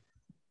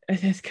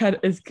 It's kind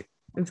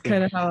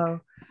of how,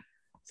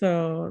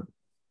 so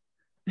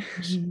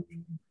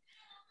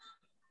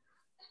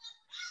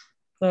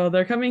so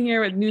they're coming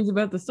here with news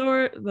about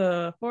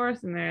the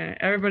forest, and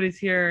everybody's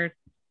here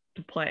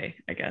to play,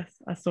 I guess.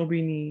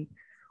 Asobi ni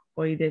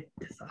oide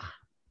tesa.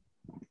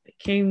 They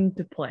came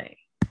to play.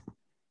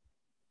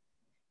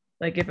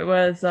 Like if it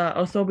was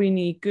osobi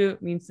ni iku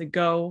means to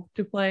go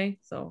to play,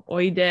 so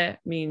oide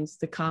means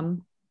to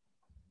come.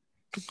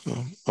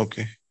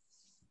 Okay.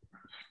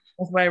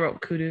 That's why I wrote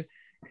kudu,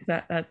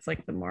 because that's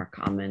like the more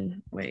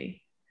common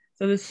way.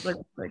 So this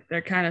looks like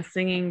they're kind of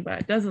singing, but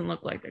it doesn't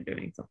look like they're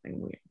doing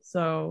something weird.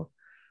 So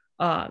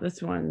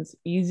this one's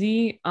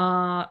easy.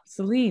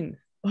 Celine,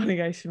 お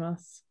願いしま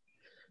す。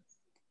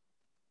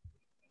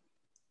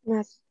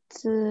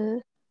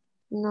夏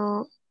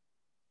の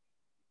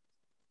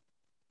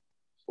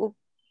ウ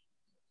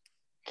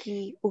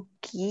キウ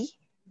キ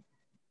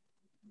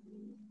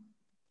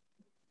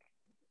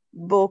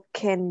冒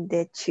険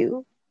で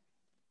中。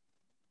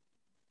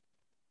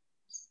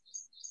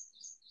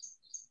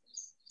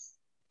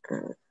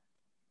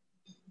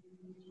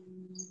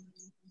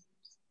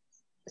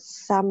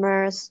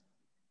Summer's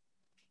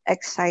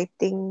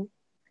exciting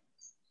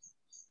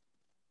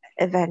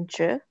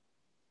adventure.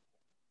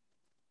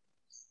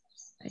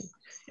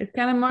 It's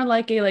kind of more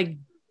like a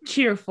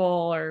cheerful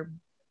or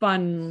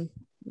fun,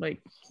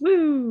 like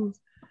woo,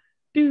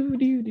 do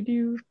do do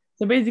do.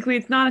 So basically,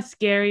 it's not a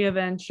scary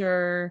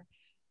adventure,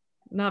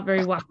 not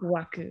very waku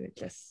waku,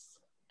 just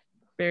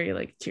very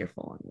like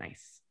cheerful and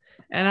nice.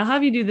 And I'll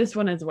have you do this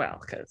one as well,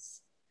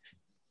 because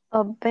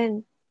お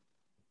弁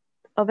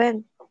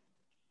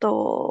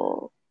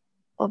当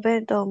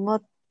持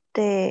っ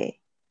て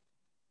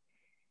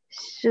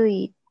ス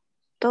イー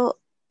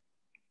ト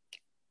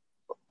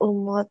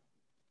思っ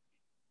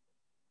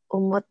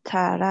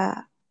た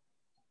ら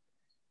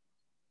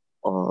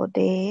お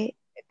出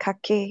か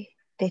け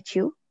でち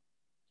ゅ。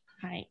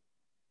はい。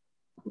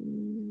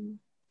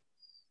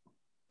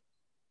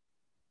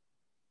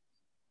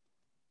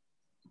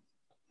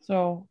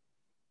So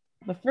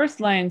the first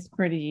line's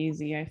pretty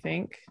easy, I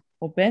think.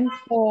 お弁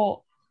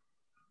当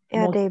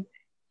Yeah,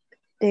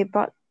 they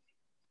brought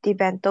the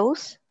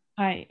bentos.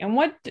 Hi. And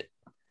what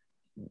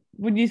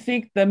would you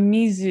think the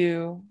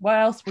mizu, what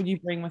else would you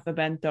bring with a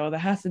bento that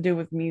has to do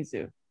with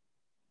mizu?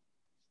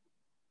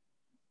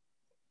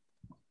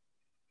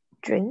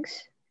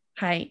 Drinks.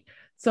 Hi.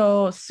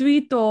 So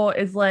suito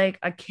is like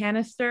a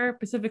canister.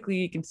 Specifically,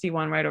 you can see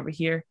one right over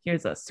here.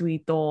 Here's a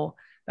suito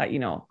that,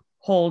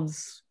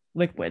 holds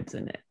liquids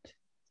in it.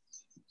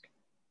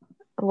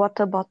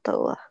 Water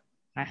bottle.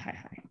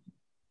 Hi.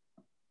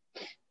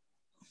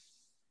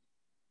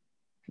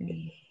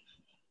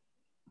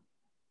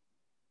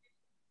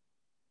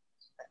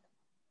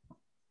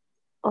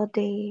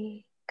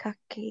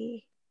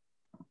 Odekake.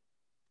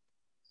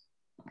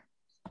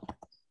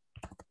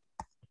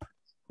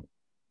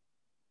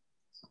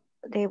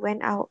 They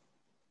went out.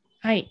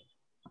 Hi.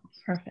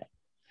 Perfect.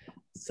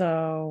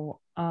 So,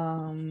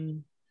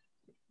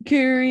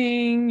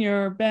 carrying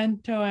your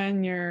bento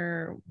and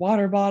your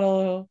water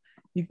bottle,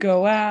 you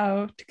go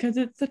out because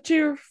it's a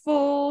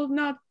cheerful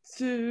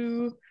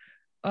natsu.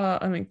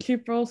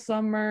 April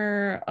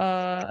summer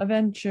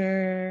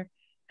adventure,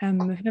 and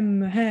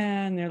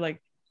they're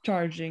like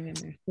charging and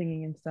they're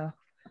singing and stuff.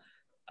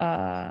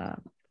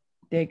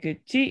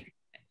 Deguchi,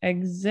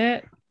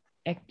 exit,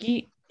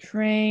 eki,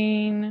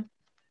 train,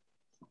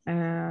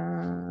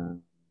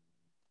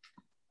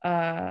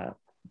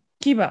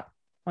 kiba,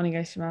 お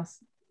願いしま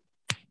す。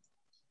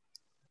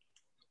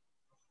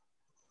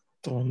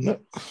トネ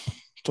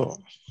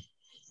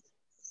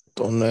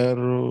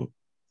ル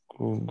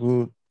く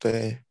ぐっ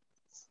て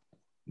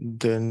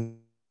電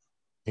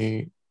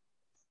に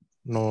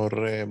乗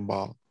れ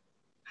ば。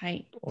は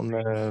い。ト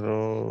ネル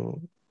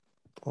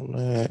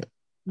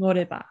乗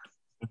れば。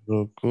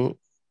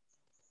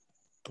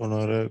ト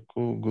ネル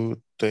くぐっ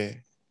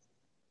て。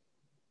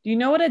Do you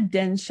know what a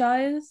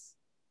densha is?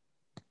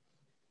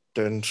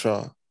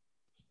 Densha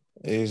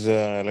is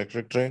an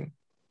electric train.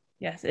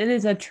 Yes, it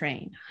is a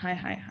train.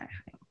 Hi.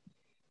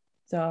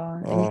 So,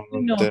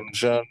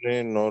 Densha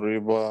ni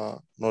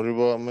noriba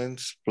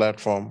means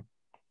platform.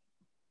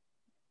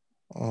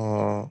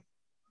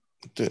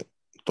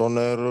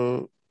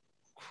 Toneru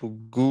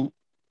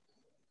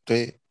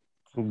kugute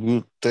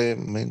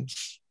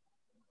means.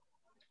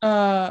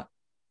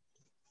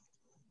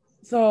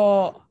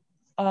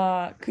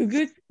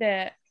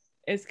 Kugute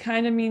is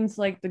kind of means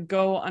like to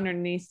go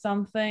underneath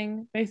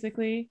something,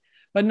 basically,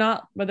 but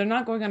they're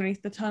not going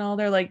underneath the tunnel.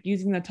 They're like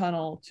using the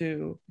tunnel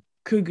to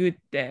kugute,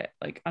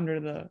 like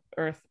under the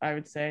earth, I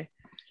would say.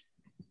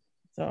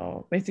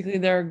 So basically,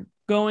 they're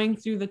going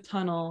through the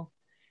tunnel.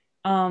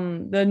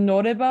 The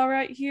noreba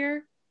right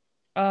here,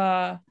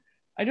 I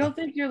don't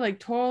think you're like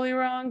totally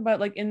wrong, but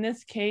like in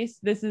this case,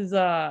 this is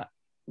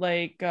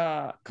like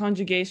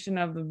conjugation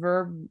of the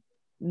verb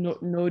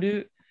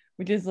noru,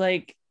 which is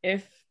like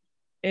if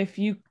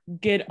you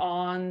get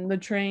on the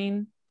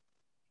train,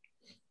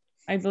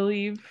 I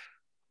believe.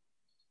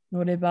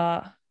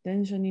 Noreba,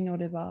 densha ni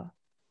noreba.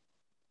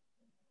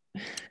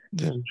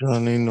 Densha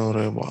ni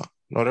noreba.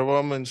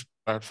 Noreba means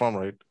platform,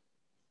 right?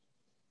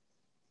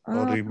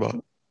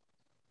 Noriba.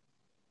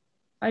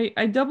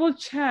 I double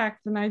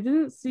checked and I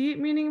didn't see it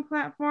meaning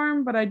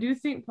platform, but I do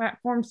think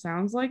platform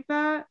sounds like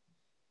that.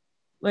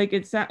 Like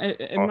it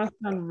must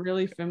sound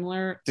really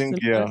similar. I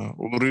think yeah.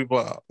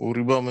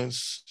 Uriba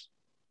means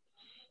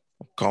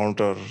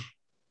counter.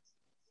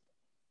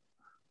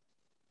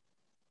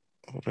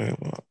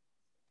 Uriba.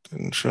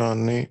 Densha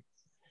ni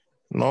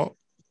no.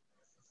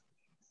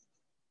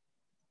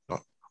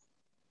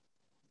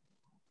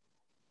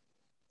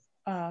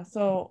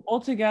 So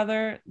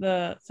altogether,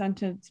 the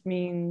sentence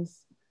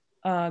means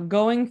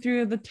going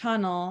through the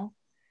tunnel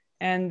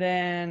and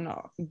then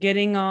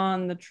getting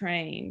on the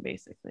train,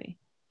 basically.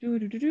 So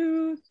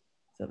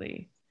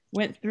they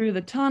went through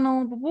the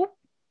tunnel,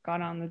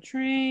 got on the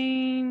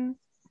train,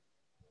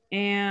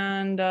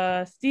 and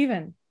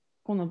Steven,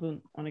 この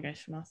文お願い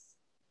します。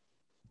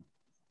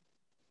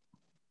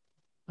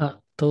あ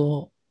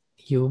と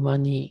いう間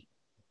に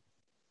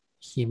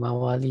ひま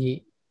わ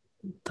り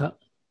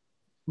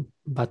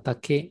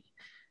畑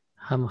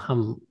ハムハ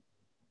ム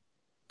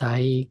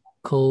大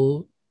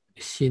行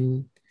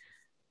進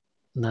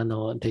な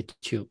ので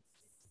ちゅう。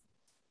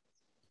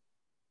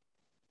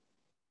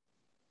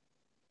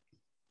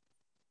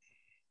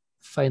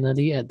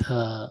Finally, at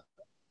the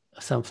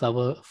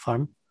sunflower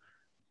farm,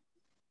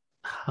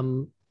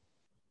 Ham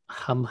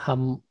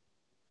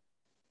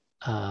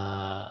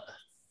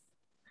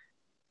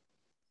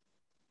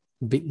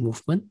big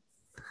movement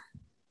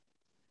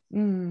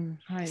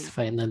is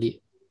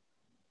finally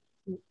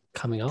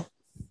coming out.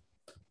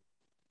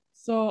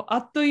 So あ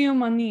っという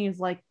間に is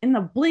like in the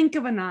blink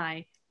of an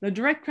eye. The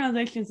direct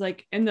translation is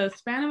like in the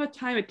span of a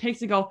time it takes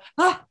to go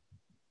ah.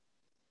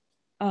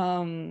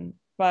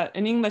 But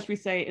in English we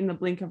say in the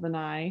blink of an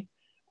eye,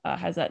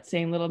 has that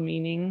same little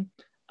meaning.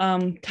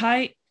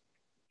 Tight.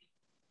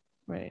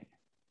 Right.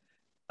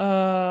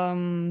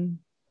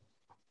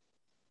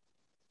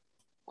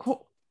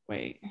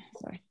 Wait,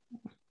 sorry.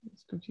 I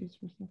was confused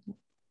for a second.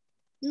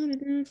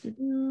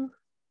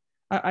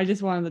 I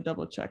just wanted to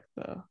double check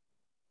though.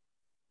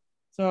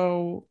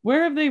 So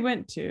where have they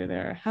went to?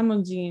 They're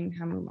Hamujin,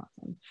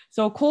 Hamumatan.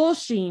 So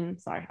Koshin,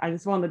 sorry, I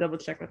just wanted to double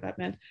check what that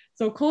meant.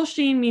 So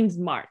Koshin means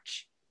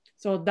march.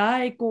 So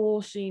Dai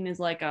Koshin is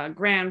like a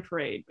grand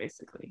parade,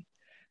 basically.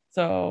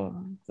 So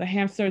the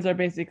hamsters are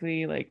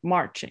basically like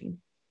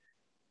marching,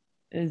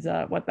 is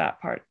what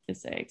that part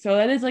is saying. So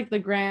that is like the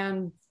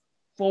grand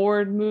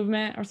forward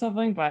movement or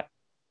something, but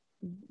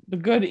the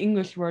good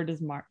English word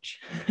is march,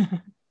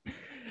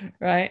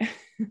 right?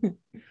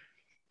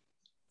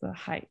 The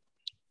height.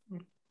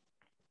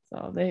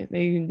 So they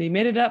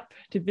made it up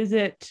to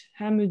visit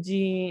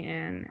Hamuji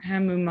and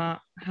Hamuba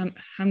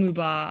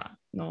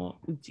no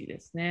uchi で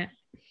すね。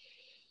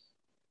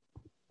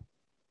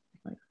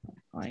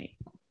はい。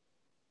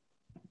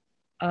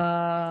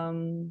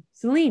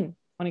Celine,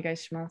 お願い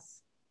しま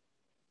す。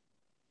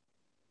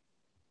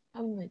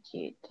ハム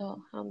ジと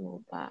ハ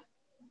ムバ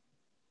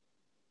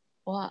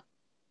は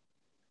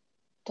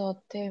と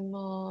て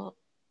も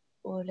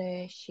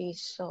嬉し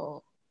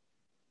そ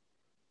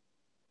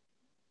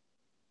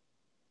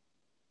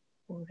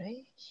う。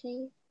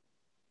Ureshi.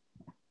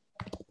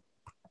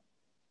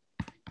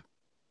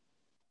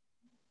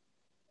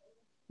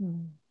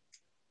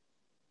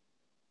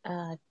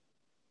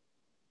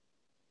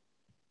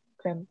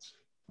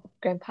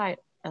 Grandpa,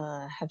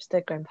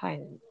 hamster grandpa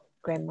and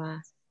grandma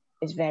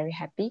is very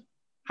happy.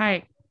 は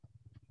い。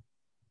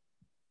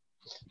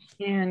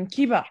And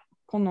Kiba,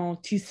 この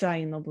小さ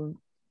いの分、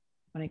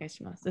お願い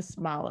します。Just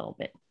smile a little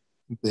bit.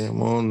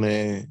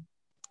 Demone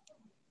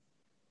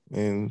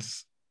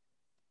means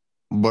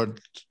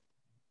but.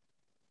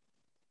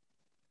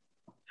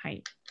 は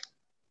い。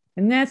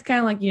And that's kind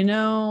of like,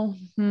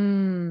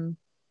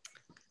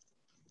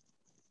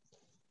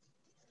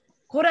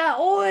こら、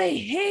お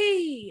い、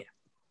hey!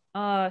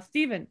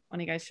 Steven, お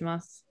願いし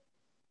ます。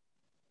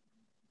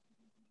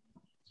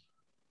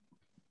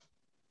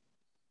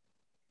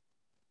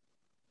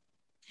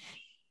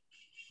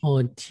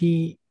落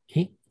ち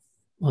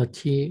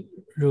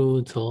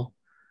るぞ。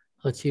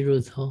落ち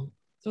るぞ。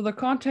So the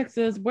context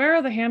is, where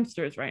are the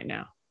hamsters right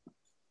now?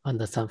 On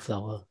the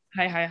sunflower.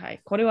 はいはいは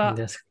い。これは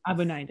That's-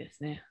 危ないで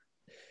すね。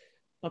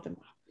とても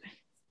危な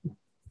い。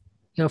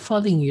 You're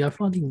falling, you're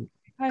falling.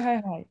 はいは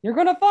いはい。You're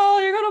gonna fall,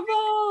 you're gonna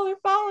fall, you're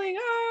falling.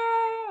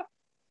 Ah!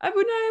 危ない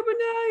危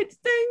ない。It's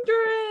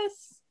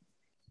dangerous.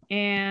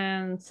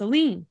 And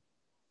Celine,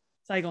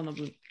 最後の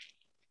文。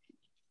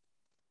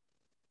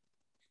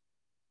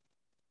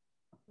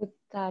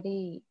二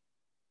人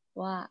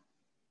は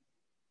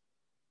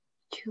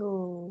ち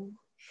ょっ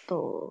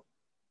と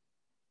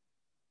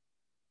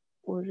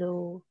う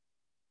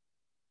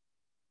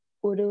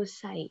る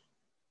さい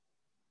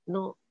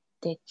の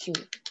でちゅ。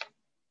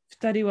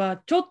二人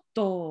はちょっ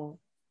と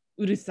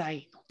うるさ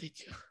いので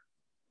ちゅ。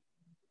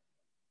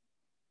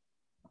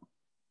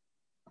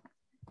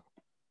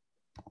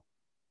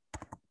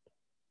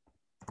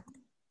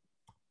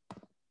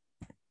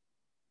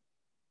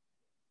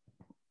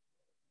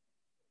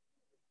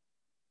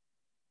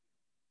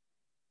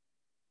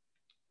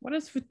What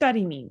does 二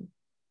人 mean?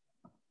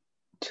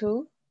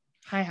 Two?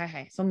 はいはいは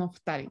い。その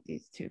二人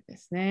these two で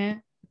す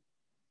ね。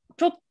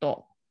ちょっ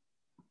と。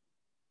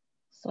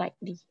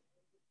Slightly.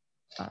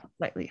 Slightly.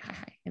 はいは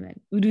い。And then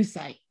うる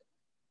さい。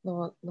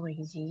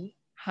Noisy.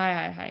 はい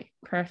はいはい。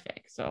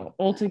Perfect. So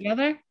all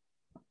together?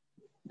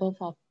 Both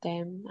of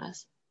them are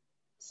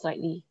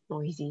slightly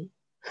noisy.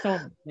 そう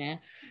です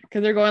ね。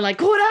Because they're going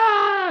like, こ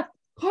ら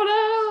こら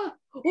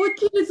落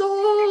ちるぞ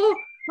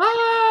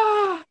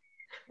あ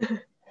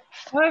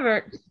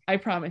However, I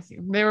promise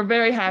you, they were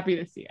very happy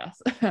to see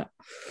us.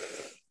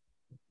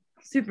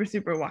 Super,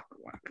 super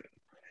waku waku.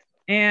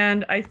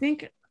 And I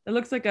think it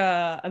looks like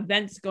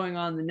event's going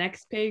on the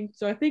next page.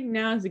 So I think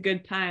now is a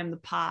good time to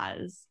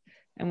pause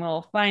and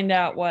we'll find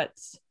out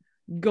what's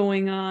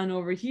going on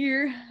over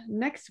here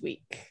next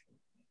week.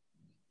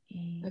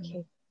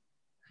 Okay.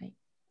 Hi.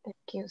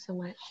 Thank you so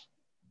much.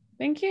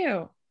 Thank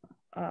you.